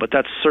football, but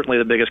that's certainly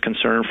the biggest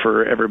concern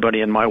for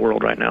everybody in my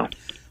world right now.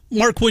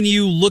 Mark, when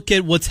you look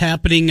at what's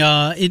happening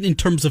in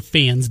terms of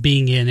fans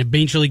being in, and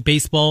Major League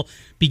Baseball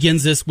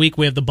begins this week,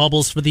 we have the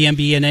bubbles for the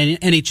NBA and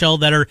NHL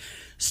that are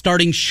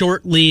starting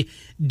shortly.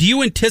 Do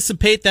you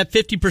anticipate that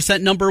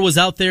 50% number was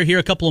out there here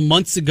a couple of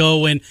months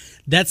ago, and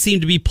that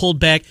seemed to be pulled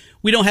back?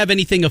 We don't have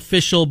anything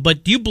official,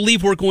 but do you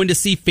believe we're going to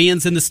see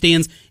fans in the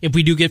stands if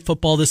we do get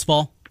football this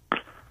fall?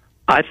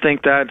 I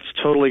think that's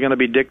totally going to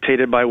be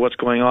dictated by what's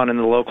going on in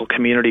the local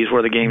communities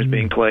where the game's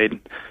being played.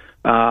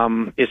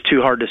 It's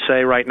too hard to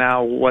say right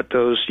now what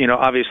those,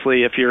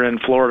 obviously if you're in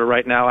Florida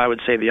right now, I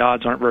would say the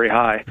odds aren't very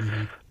high.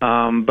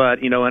 But,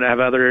 and have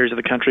other areas of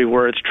the country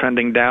where it's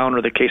trending down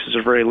or the cases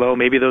are very low,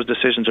 maybe those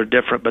decisions are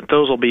different, but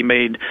those will be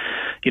made,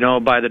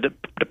 by the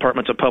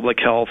departments of public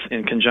health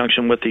in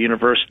conjunction with the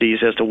universities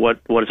as to what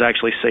is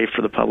actually safe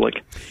for the public.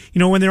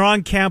 When they're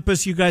on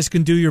campus, you guys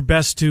can do your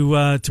best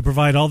to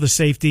provide all the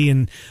safety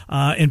and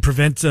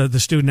prevent the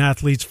student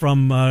athletes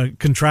from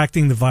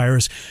contracting the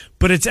virus.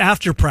 But it's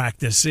after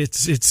practice.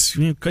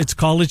 It's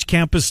college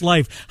campus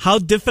life. How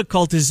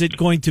difficult is it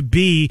going to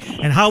be,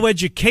 and how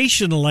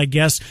educational, I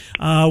guess,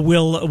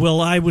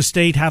 will Iowa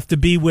State have to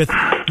be with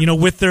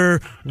their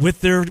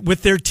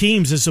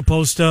teams, as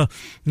opposed to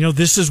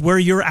this is where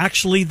you're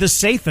actually the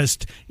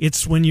safest.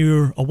 It's when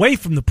you're away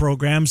from the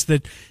programs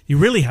that you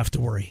really have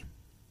to worry.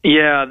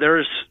 Yeah,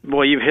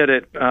 you've hit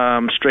it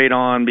straight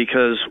on,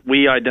 because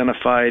we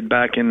identified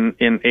back in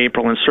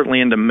April and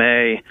certainly into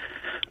May,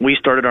 we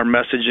started our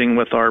messaging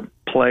with our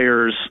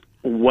players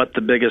what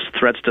the biggest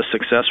threats to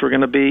success were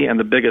going to be, and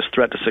the biggest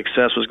threat to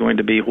success was going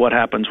to be what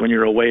happens when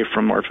you're away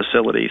from our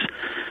facilities.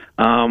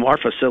 Our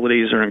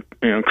facilities are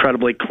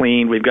incredibly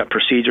clean. We've got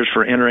procedures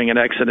for entering and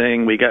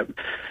exiting.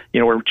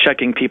 We're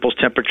checking people's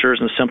temperatures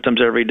and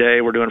symptoms every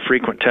day. We're doing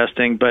frequent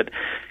testing, but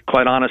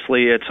quite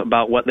honestly, it's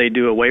about what they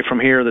do away from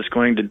here that's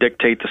going to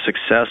dictate the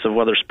success of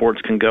whether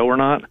sports can go or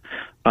not.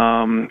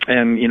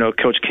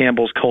 Coach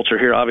Campbell's culture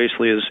here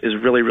obviously is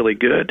really, really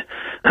good.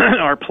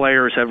 Our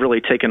players have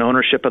really taken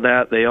ownership of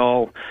that. They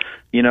all,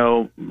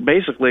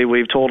 basically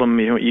we've told them,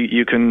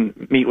 you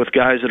can meet with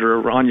guys that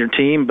are on your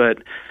team, but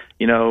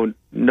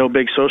no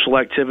big social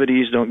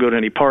activities, don't go to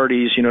any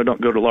parties,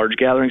 don't go to large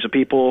gatherings of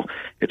people.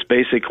 It's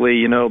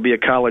basically, be a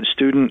college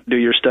student, do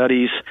your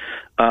studies,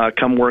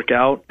 come work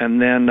out,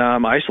 and then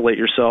isolate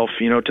yourself,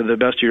 to the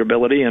best of your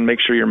ability, and make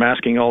sure you're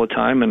masking all the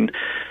time and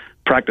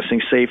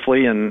practicing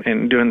safely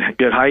and doing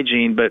good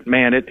hygiene. But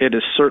man, it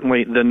is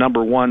certainly the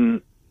number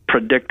one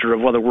predictor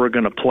of whether we're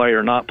going to play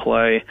or not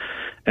play.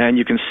 And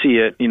you can see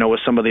it, with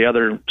some of the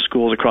other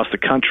schools across the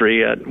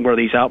country where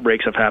these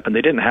outbreaks have happened.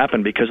 They didn't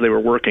happen because they were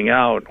working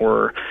out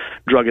or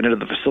drug it into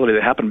the facility.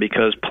 They happened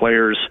because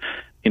players,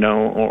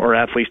 or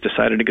athletes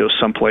decided to go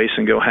someplace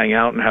and go hang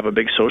out and have a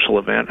big social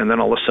event, and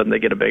then all of a sudden they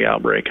get a big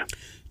outbreak.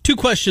 Two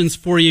questions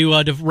for you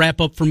to wrap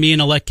up for me,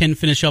 and I'll let Ken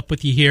finish up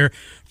with you here.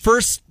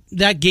 First,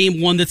 that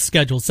game one that's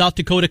scheduled. South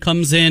Dakota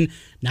comes in,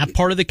 not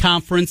part of the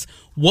conference.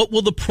 What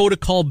will the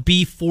protocol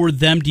be for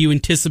them? Do you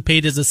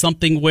anticipate? Is it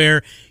something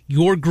where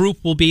your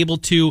group will be able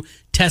to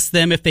test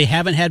them if they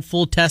haven't had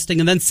full testing?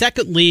 And then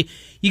secondly,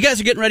 you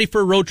guys are getting ready for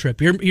a road trip.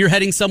 You're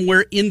heading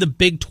somewhere in the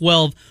Big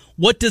 12.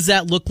 What does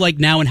that look like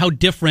now, and how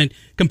different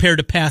compared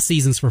to past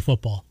seasons for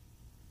football?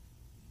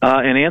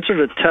 In answer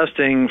to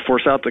testing for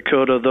South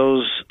Dakota,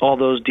 all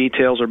those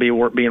details are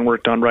being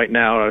worked on right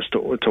now as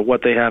to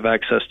what they have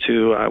access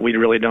to. We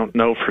really don't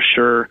know for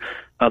sure.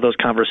 Those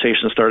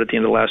conversations started at the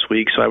end of last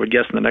week, so I would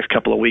guess in the next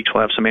couple of weeks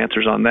we'll have some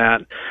answers on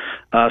that.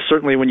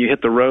 Certainly when you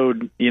hit the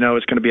road,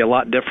 it's going to be a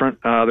lot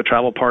different. The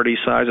travel party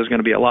size is going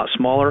to be a lot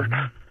smaller.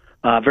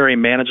 Very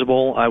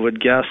manageable, I would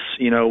guess.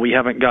 We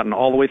haven't gotten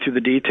all the way through the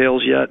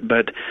details yet,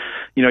 but,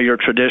 your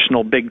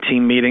traditional big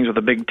team meetings with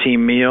a big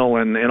team meal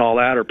and all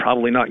that are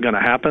probably not going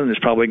to happen. There's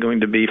probably going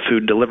to be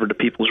food delivered to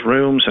people's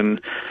rooms and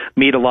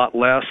meet a lot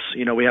less.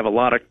 We have a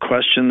lot of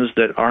questions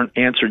that aren't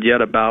answered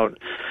yet about,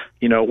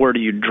 where do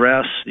you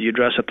dress? Do you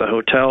dress at the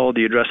hotel?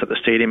 Do you dress at the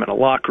stadium in a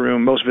locker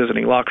room? Most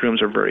visiting locker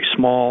rooms are very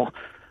small.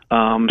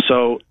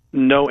 So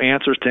no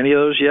answers to any of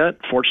those yet.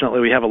 Fortunately,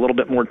 we have a little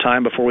bit more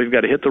time before we've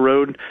got to hit the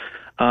road.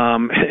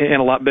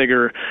 And a lot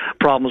bigger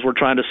problems we're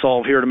trying to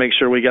solve here to make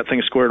sure we got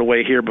things squared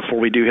away here before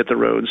we do hit the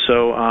road.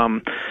 So,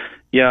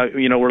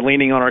 we're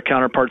leaning on our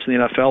counterparts in the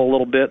NFL a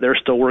little bit. They're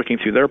still working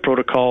through their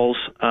protocols,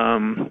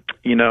 and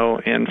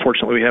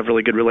fortunately we have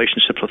really good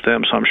relationships with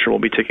them, so I'm sure we'll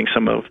be taking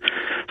some of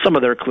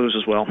their clues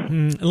as well.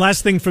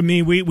 Last thing for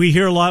me, we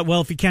hear a lot,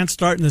 well, if you can't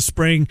start in the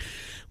spring,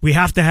 we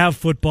have to have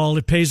football.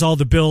 It pays all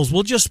the bills.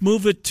 We'll just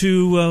move it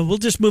to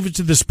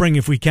the spring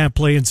if we can't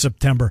play in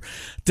September.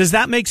 Does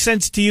that make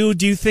sense to you?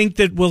 Do you think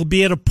that we'll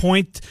be at a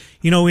point,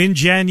 in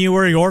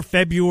January or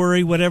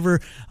February, whatever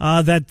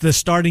that the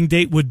starting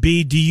date would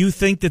be? Do you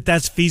think that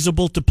that's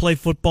feasible to play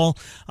football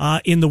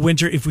in the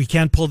winter if we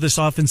can't pull this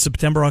off in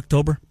September,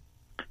 October?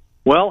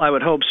 Well, I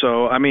would hope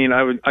so. I mean,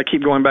 I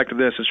keep going back to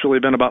this. It's really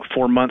been about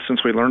 4 months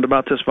since we learned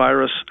about this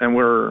virus, and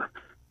we're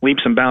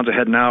leaps and bounds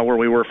ahead now where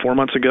we were 4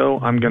 months ago.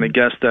 I'm going to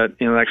guess that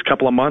in the next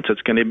couple of months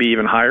it's going to be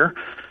even higher.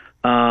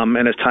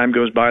 And as time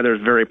goes by,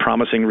 there's very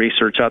promising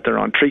research out there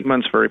on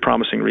treatments, very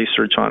promising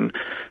research on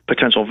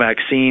potential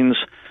vaccines,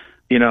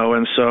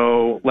 and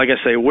so, like I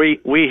say,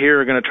 we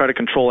here are going to try to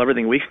control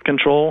everything we can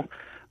control.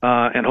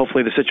 And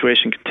hopefully the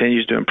situation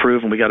continues to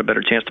improve and we got a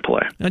better chance to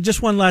play.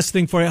 Just one last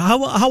thing for you.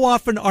 How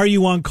often are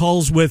you on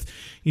calls with,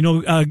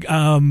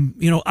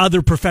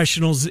 other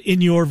professionals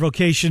in your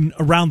vocation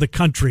around the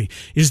country?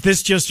 Is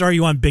this just, are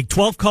you on Big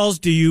 12 calls?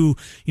 Do you,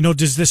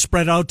 does this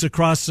spread out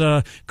across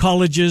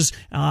colleges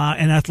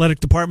and athletic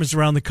departments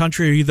around the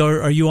country?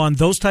 Are you on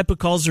those type of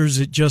calls, or is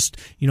it just,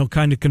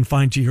 kind of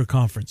confined to your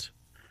conference?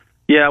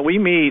 Yeah, we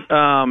meet,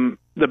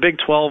 the Big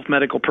 12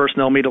 medical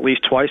personnel meet at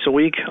least twice a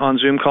week on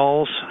Zoom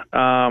calls.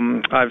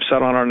 I've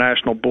sat on our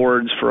national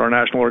boards for our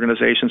national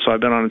organization, so I've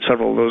been on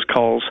several of those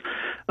calls.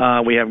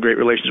 We have great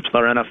relationships with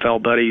our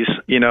NFL buddies,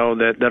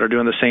 that are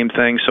doing the same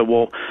thing. So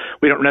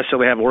we don't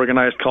necessarily have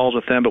organized calls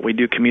with them, but we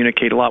do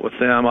communicate a lot with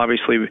them.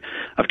 Obviously,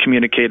 I've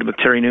communicated with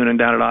Terry Noonan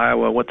down at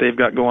Iowa, what they've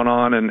got going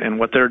on and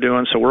what they're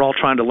doing. So we're all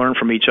trying to learn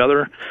from each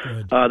other.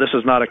 This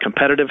is not a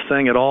competitive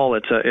thing at all.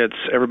 It's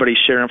everybody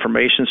share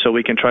information so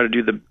we can try to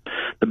do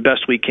the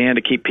best we can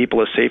to keep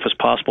people as safe as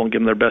possible and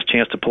give them their best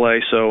chance to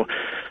play. So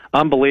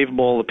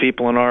unbelievable, the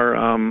people in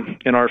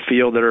our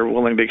field that are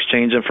willing to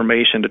exchange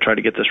information to try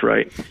to get this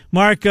right.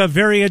 Mark,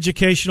 very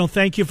educational.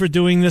 Thank you for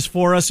doing this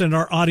for us and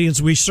our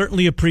audience. We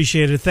certainly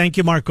appreciate it. Thank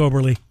you, Mark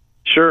Oberle.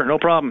 Sure, no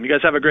problem. You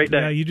guys have a great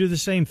day. Yeah, you do the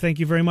same. Thank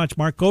you very much.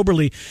 Mark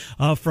Goberly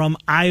from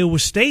Iowa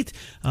State.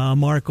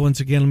 Mark, once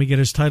again, let me get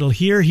his title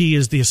here. He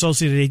is the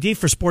Associate AD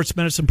for Sports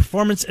Medicine,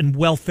 Performance, and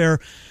Welfare.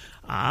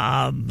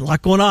 A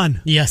lot going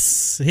on.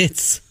 Yes,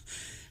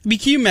 can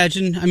you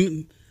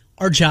imagine?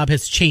 Our job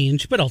has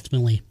changed, but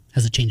ultimately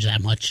hasn't changed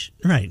that much.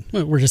 Right.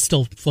 We're just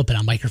still flipping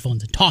on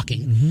microphones and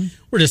talking. Mm-hmm.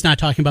 We're just not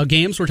talking about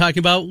games. We're talking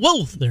about,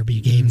 will there be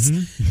games?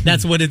 Mm-hmm.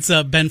 That's what it's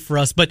been for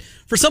us. But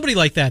for somebody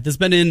like that's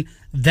been in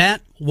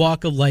that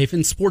walk of life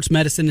in sports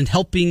medicine and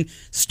helping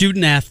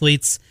student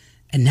athletes,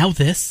 and now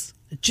this,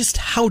 just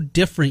how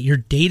different your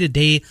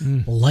day-to-day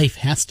life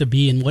has to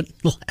be and what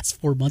the last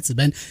 4 months have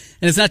been.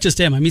 And it's not just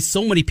him.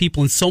 So many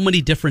people in so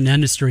many different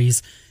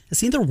industries have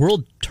seen their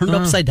world turned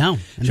upside down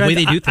and the way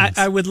they do things.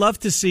 I would love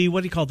to see,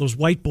 what do you call those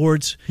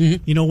whiteboards?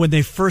 Mm-hmm. When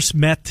they first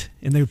met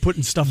and they were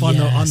putting stuff on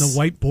the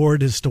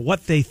whiteboard as to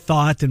what they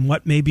thought and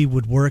what maybe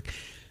would work.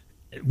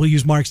 We'll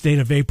use Mark's date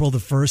of April the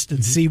 1st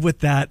and see what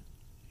that,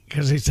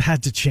 because it's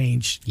had to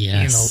change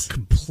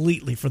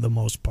completely for the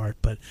most part.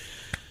 But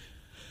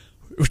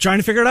we're trying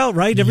to figure it out,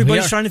 right?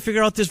 Everybody's trying to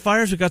figure out this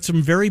virus. We've got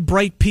some very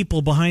bright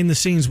people behind the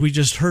scenes. We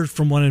just heard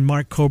from one in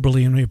Mark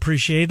Goberly, and we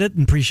appreciate it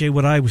and appreciate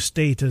what Iowa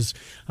State as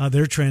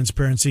their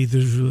transparency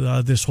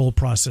through this whole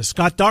process.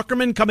 Scott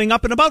Dockerman coming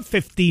up in about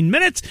 15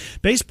 minutes.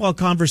 Baseball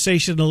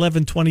conversation at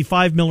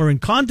 11:25. Miller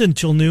and Condon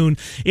till noon.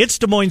 It's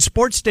Des Moines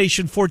Sports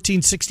Station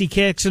 1460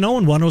 KXNO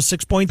and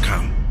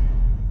 106.3.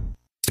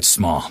 It's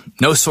small.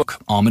 No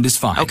almond is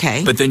fine.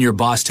 Okay. But then your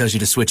boss tells you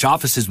to switch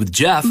offices with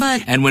Jeff.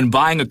 And when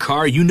buying a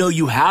car,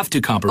 you have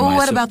to compromise. Well,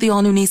 what about the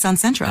all-new Nissan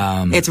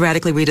Sentra? It's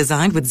radically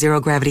redesigned with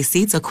zero-gravity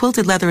seats, a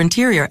quilted leather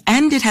interior,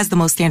 and it has the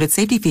most standard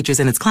safety features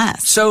in its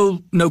class.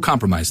 So, no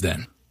compromise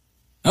then.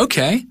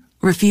 Okay.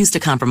 Refuse to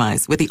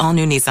compromise with the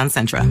all-new Nissan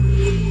Sentra.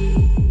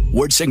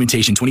 Ward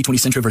segmentation 2020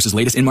 Sentra versus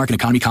latest in-market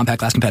economy compact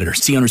class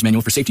competitors. See owner's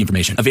manual for safety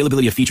information.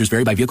 Availability of features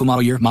vary by vehicle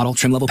model year, model,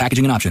 trim level,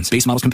 packaging, and options. Base models